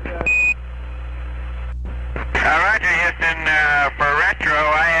ahead. Roger, Houston. For retro,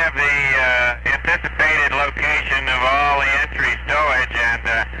 I have the anticipated location of all the entry stowage, and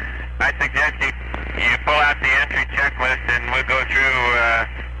I suggest you pull out the entry checklist and we'll go through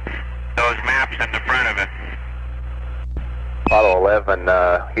those maps in the front of it. Apollo 11,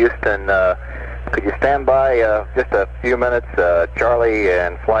 Houston, could you stand by just a few minutes? Charlie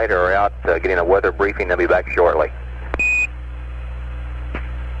and Flight are out getting a weather briefing. They'll be back shortly.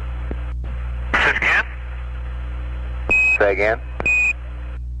 This again? Say again?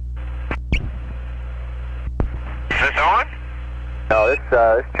 Is this on? No, this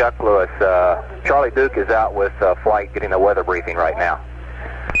is Chuck Lewis. Charlie Duke is out with Flight getting a weather briefing right now.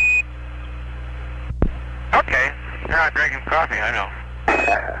 Okay. You're out drinking coffee, I know.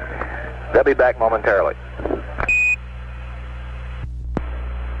 They'll be back momentarily.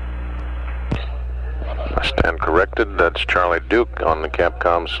 I stand corrected. That's Charlie Duke on the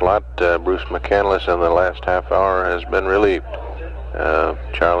Capcom slot. Bruce McCandless in the last half hour has been relieved.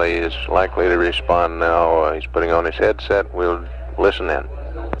 Charlie is likely to respond now. He's putting on his headset. We'll listen in.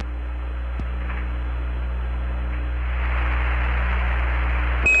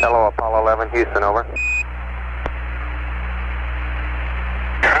 Hello, Apollo 11, Houston, over.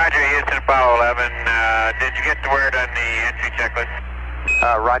 Roger, Houston, Apollo 11. Did you get the word on the entry checklist?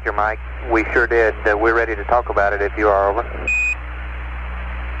 Roger, Mike. We sure did. We're ready to talk about it if you are, over.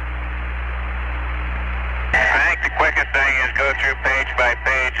 I think the quickest thing is go through page by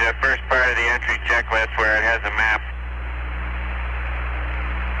page, the first part of the entry checklist where it has a map.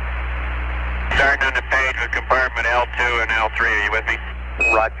 Starting on the page with compartment L2 and L3. Are you with me?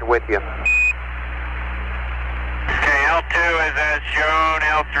 Roger, with you. Okay, L2 is as shown,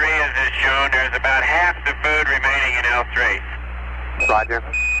 L3 is as shown. There's about half the food remaining in L3. Roger.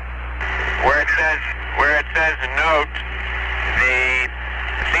 Where it says note, the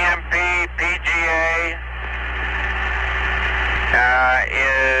CMP PGA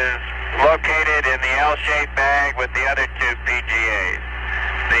is located in the L-shaped bag with the other two PGAs.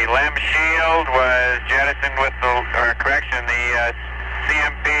 The LEM shield was jettisoned with the, the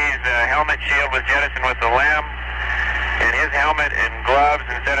CMP's helmet shield was jettisoned with the LEM, and his helmet and gloves,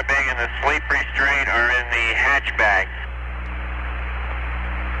 instead of being in the sleep restraint, are in the hatch bag.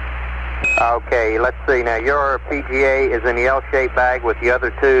 Okay, let's see. Now, your PGA is in the L-shaped bag with the other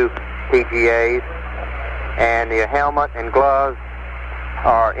two PGAs, and the helmet and gloves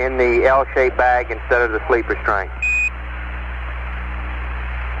are in the L-shaped bag instead of the sleep restraint.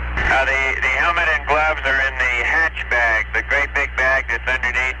 The helmet and gloves are in the hatch bag, the great big bag that's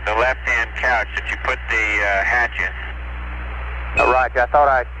underneath the left-hand couch that you put the hatch in. Right, I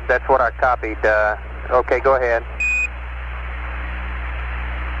thought that's what I copied. Okay, go ahead.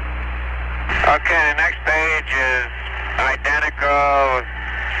 Okay, the next page is identical,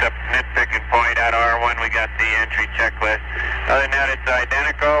 except nitpicking point out R1, we got the entry checklist. Other than that, it's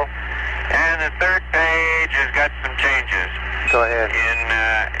identical. And the third page has got some changes. Go ahead. In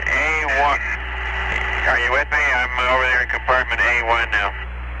A1, are you with me? I'm over there in compartment A1 now.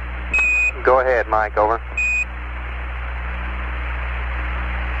 Go ahead, Mike, over.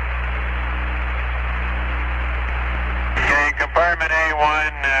 Okay, compartment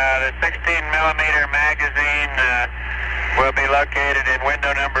A1, the 16mm magazine will be located in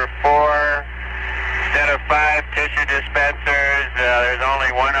window number 4. Instead of 5 tissue dispensers, there's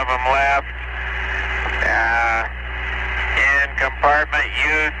only one of them left. In compartment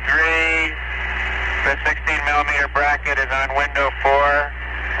U3, the 16mm bracket is on window 4.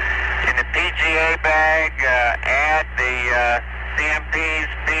 In the PGA bag, add the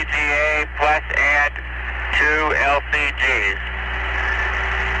CMP's PGA plus add 2 LCGs.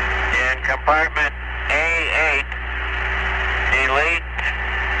 In compartment A8, delete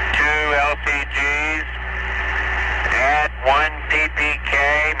 2 LCGs, add 1 PPK,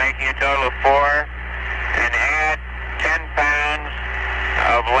 making a total of 4, and add 10 pounds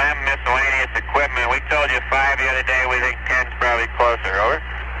of LEM miscellaneous equipment. We told you 5 the other day, we think 10's probably closer, over.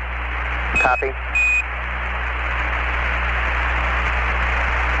 Copy.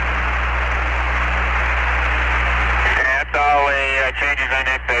 That's all the changes on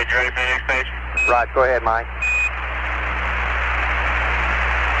that page. Ready for the next page? Right, go ahead, Mike.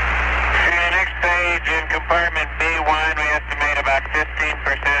 Okay, the next page in compartment B1, we estimate about 15%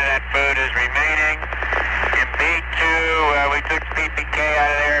 of that food is remaining. In B2, we took PPK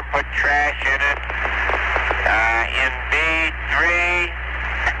out of there and put trash in it. In B3,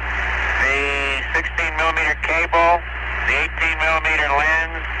 the 16mm cable, the 18mm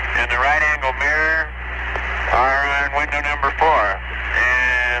lens, and the right angle mirror are on window number 4.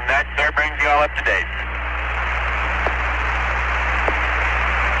 And that, sir, brings you all up to date.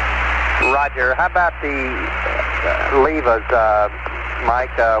 Roger. How about the levers,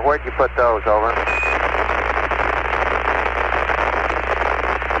 Mike? Where'd you put those, over?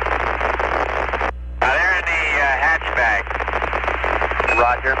 They're in the hatch bag.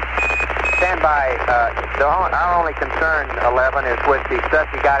 Roger. Stand by. Our only concern, 11, is with the stuff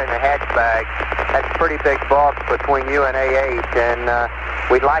you got in the hatch bag. That's a pretty big bulk between you and A8, and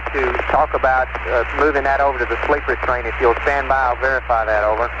we'd like to talk about moving that over to the sleep restraint. If you'll stand by, I'll verify that,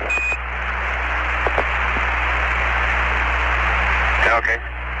 over. Okay.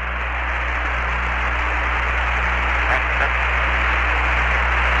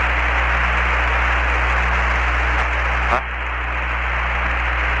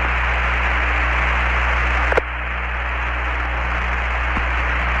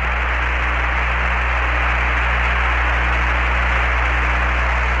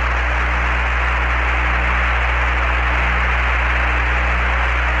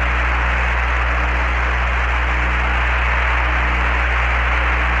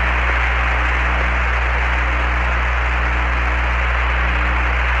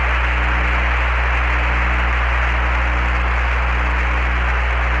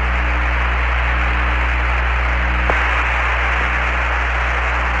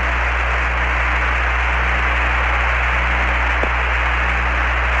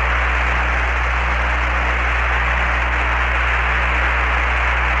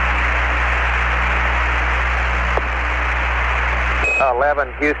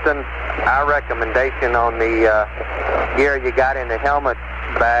 Houston, our recommendation on the gear you got in the helmet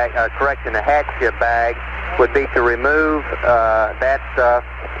bag, in the hatch bag, would be to remove that stuff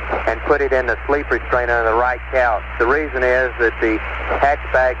and put it in the sleep restraint under the right couch. The reason is that the hatch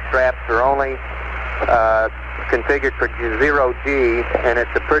bag straps are only configured for 0G, and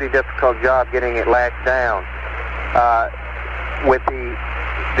it's a pretty difficult job getting it latched down. With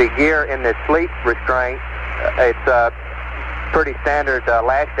the gear in the sleep restraint, it's pretty standard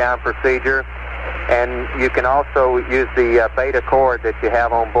latch down procedure, and you can also use the beta cord that you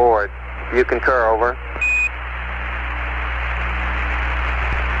have on board. You concur, over.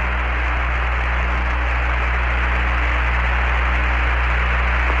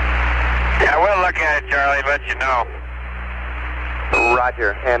 Yeah, we'll look at it, Charlie, let you know.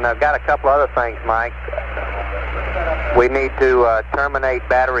 Roger. And I've got a couple other things, Mike. We need to terminate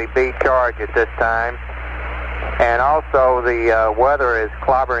battery B charge at this time. And also, the weather is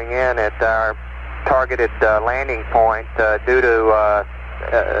clobbering in at our targeted landing point due to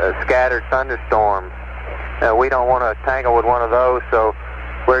scattered thunderstorms. We don't want to tangle with one of those, so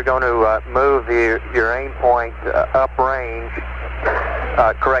we're going to move your aim point uprange,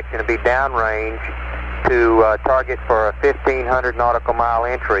 to be downrange, to target for a 1,500 nautical mile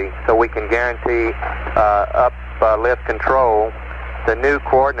entry, so we can guarantee uplift control. The new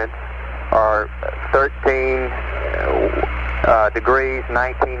coordinates are 13 degrees,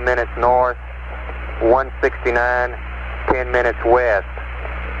 19 minutes north, 169, 10 minutes west.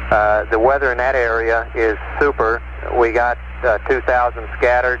 The weather in that area is super. We got 2,000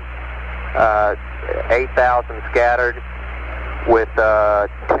 scattered, 8,000 scattered, with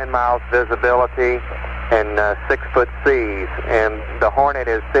 10 miles visibility and 6-foot seas. And the Hornet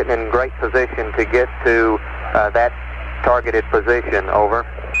is sitting in great position to get to that targeted position, over.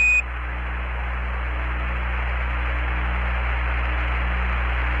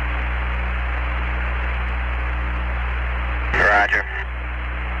 Roger.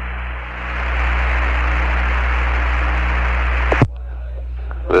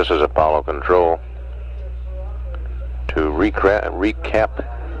 This is Apollo Control. To recap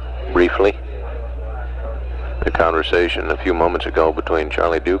briefly the conversation a few moments ago between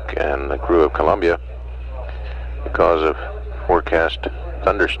Charlie Duke and the crew of Columbia, because of forecast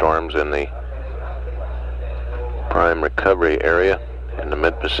thunderstorms in the prime recovery area in the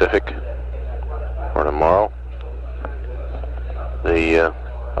mid-Pacific for tomorrow, the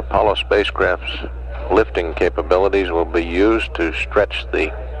Apollo spacecraft's lifting capabilities will be used to stretch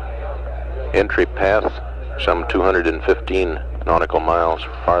the entry path some 215 nautical miles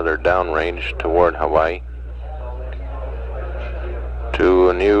farther downrange toward Hawaii to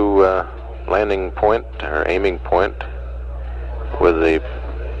a new landing point or aiming point with the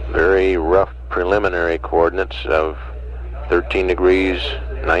very rough preliminary coordinates of 13 degrees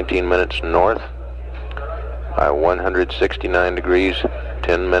 19 minutes north by 169 degrees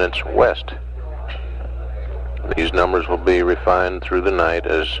 10 minutes west. These numbers will be refined through the night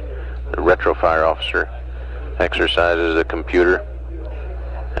as the retrofire officer exercises the computer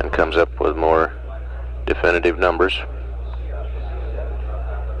and comes up with more definitive numbers.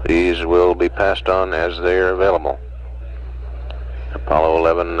 These will be passed on as they are available. Apollo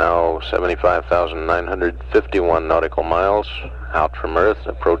 11 now 75,951 nautical miles out from Earth,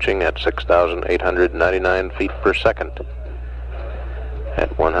 approaching at 6,899 feet per second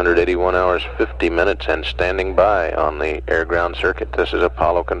at 181 hours 50 minutes and standing by on the air-ground circuit. This is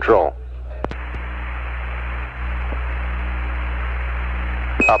Apollo Control.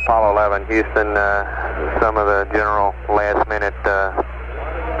 Apollo 11, Houston, some of the general last-minute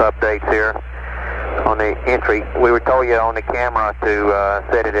updates here. On the entry, we were told you on the camera to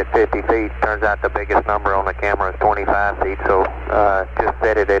set it at 50 feet. Turns out the biggest number on the camera is 25 feet, so just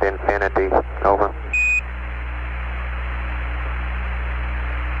set it at infinity. Over.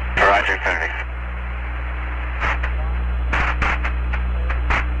 Roger, Kennedy.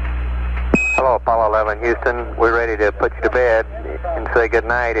 Hello, Apollo 11, Houston. We're ready to put you to bed and say good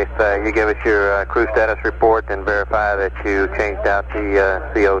night. If you give us your crew status report and verify that you changed out the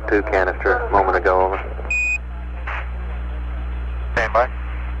CO2 canister a moment ago. Over. Stand by.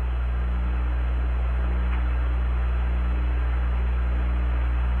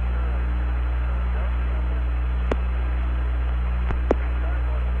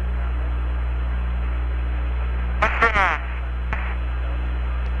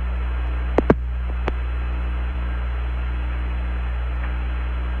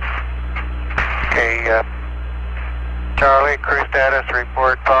 Charlie, crew status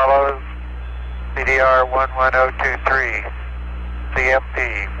report follows. CDR 11023,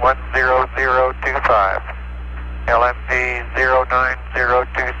 CMP 10025, LMP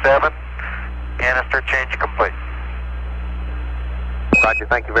 09027, canister change complete. Roger,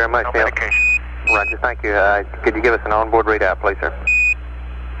 thank you very much. No medication. Roger, thank you. Could you give us an onboard readout, please, sir?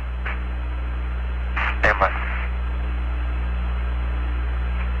 Stand by.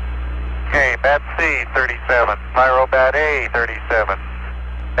 Okay, Bat C 37, Pyrobat A 37,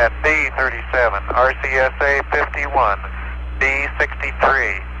 Bat B 37, RCSA 51, D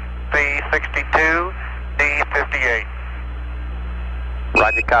 63, C 62, D 58.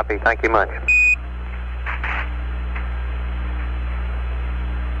 Roger, copy. Thank you much.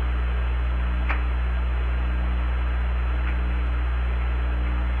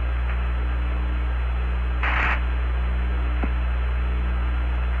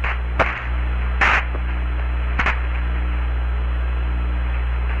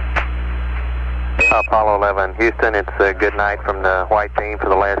 Apollo 11, Houston, it's a good night from the white team for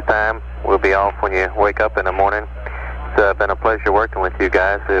the last time. We'll be off when you wake up in the morning. It's been a pleasure working with you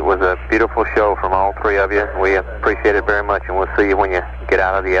guys. It was a beautiful show from all three of you. We appreciate it very much, and we'll see you when you get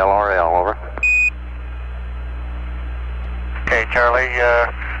out of the LRL. Over. Okay, Charlie,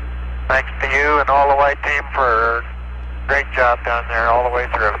 thanks to you and all the white team for a great job down there all the way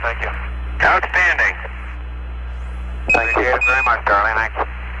through. Thank you. Outstanding. Thank you. Appreciate it very much, Charlie. Thanks.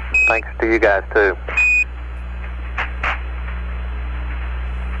 Thanks to you guys, too.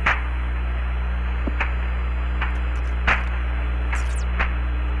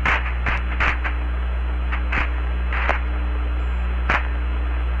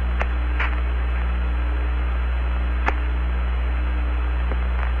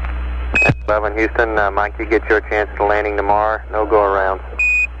 Houston, Mike, you get your chance to landing tomorrow. No go around.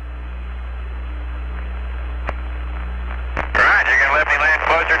 Right, you're gonna let me land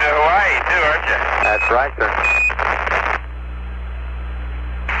closer to Hawaii too, aren't you? That's right, sir.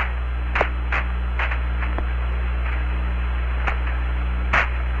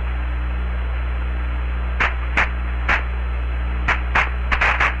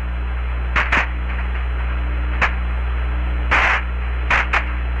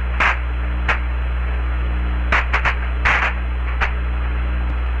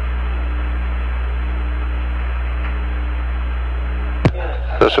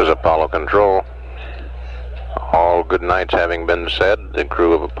 This is Apollo Control. All good nights having been said, the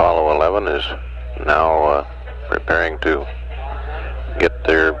crew of Apollo 11 is now preparing to get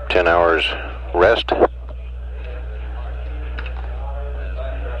their 10 hours rest.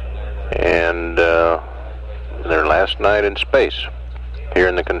 And their last night in space here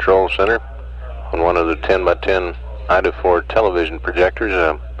in the control center on one of the 10 by 10 Ida-4 television projectors.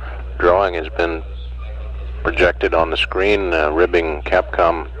 A drawing has been projected on the screen, ribbing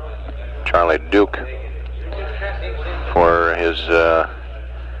Capcom Charlie Duke for his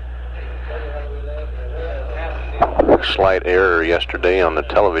slight error yesterday on the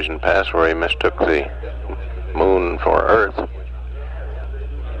television pass where he mistook the moon for Earth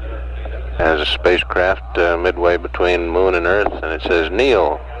as a spacecraft midway between moon and Earth, and it says,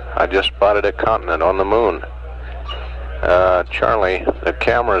 "Neil, I just spotted a continent on the moon." Charlie, the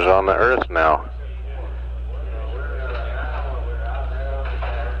camera's on the Earth now.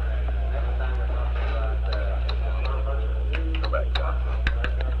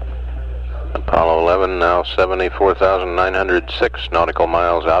 11, now 74,906 nautical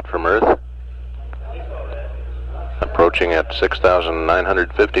miles out from Earth. Approaching at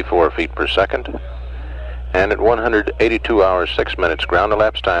 6,954 feet per second. And at 182 hours, 6 minutes ground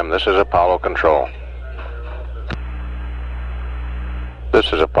elapsed time, this is Apollo Control. This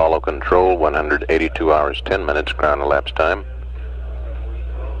is Apollo Control, 182 hours, 10 minutes ground elapsed time.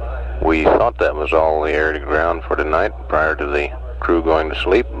 We thought that was all the air to ground for tonight prior to the crew going to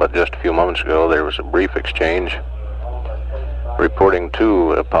sleep, but just a few moments ago there was a brief exchange reporting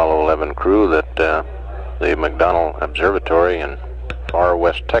to Apollo 11 crew that the McDonnell Observatory in far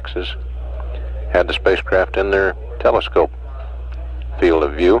west Texas had the spacecraft in their telescope field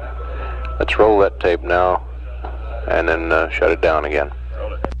of view. Let's roll that tape now and then shut it down again.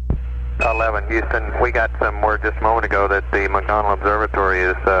 11, Houston, we got some word just a moment ago that the McDonnell Observatory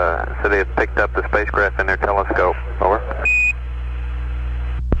is, so they have picked up the spacecraft in their telescope. Over.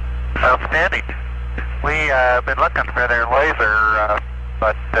 Outstanding. We've been looking for their laser,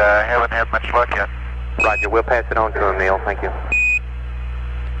 but haven't had much luck yet. Roger, we'll pass it on to them, Neil. Thank you.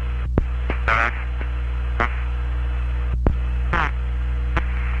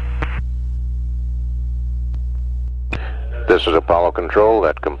 This is Apollo Control.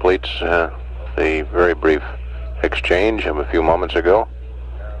 That completes the very brief exchange of a few moments ago.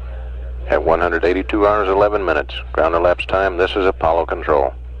 At 182 hours, 11 minutes. Ground elapsed time, this is Apollo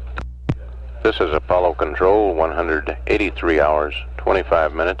Control. This is Apollo Control, 183 hours,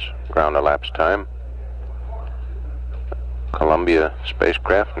 25 minutes. Ground elapsed time. Columbia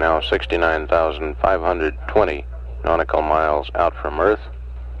spacecraft, now 69,520 nautical miles out from Earth.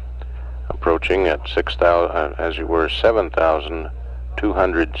 Approaching at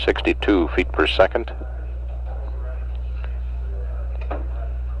 7,262 feet per second.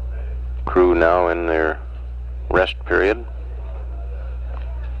 Crew now in their rest period.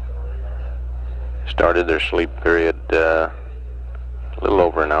 Started their sleep period a little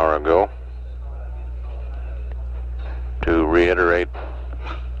over an hour ago. To reiterate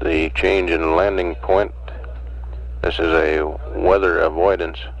the change in landing point, this is a weather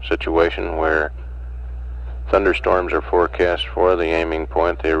avoidance situation where thunderstorms are forecast for the aiming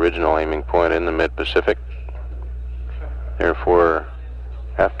point, the original aiming point in the mid-Pacific. Therefore,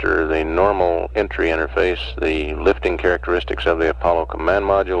 after the normal entry interface, the lifting characteristics of the Apollo command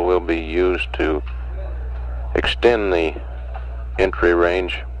module will be used to extend the entry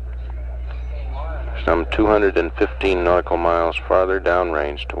range some 215 nautical miles farther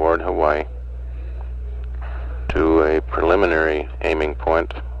downrange toward Hawaii to a preliminary aiming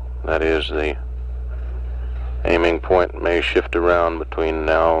point. That is, the aiming point may shift around between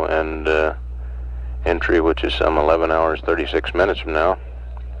now and entry, which is some 11 hours 36 minutes from now.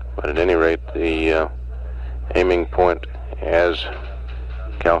 But at any rate, the aiming point as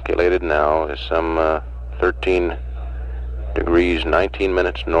calculated now is some 13 degrees 19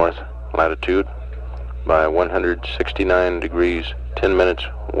 minutes north latitude by 169 degrees 10 minutes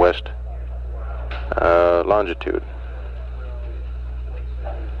west longitude.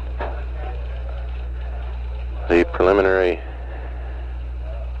 The preliminary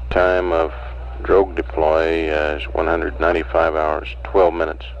time of drogue deploy is 195 hours 12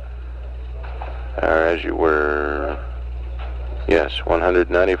 minutes. As you were, yes,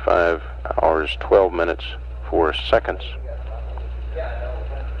 195 hours 12 minutes 4 seconds.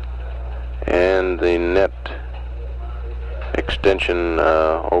 And the net extension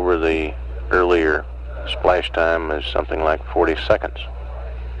over the earlier splash time is something like 40 seconds.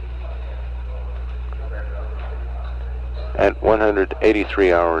 At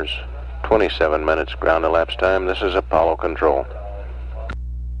 183 hours 27 minutes ground elapsed time, this is Apollo Control.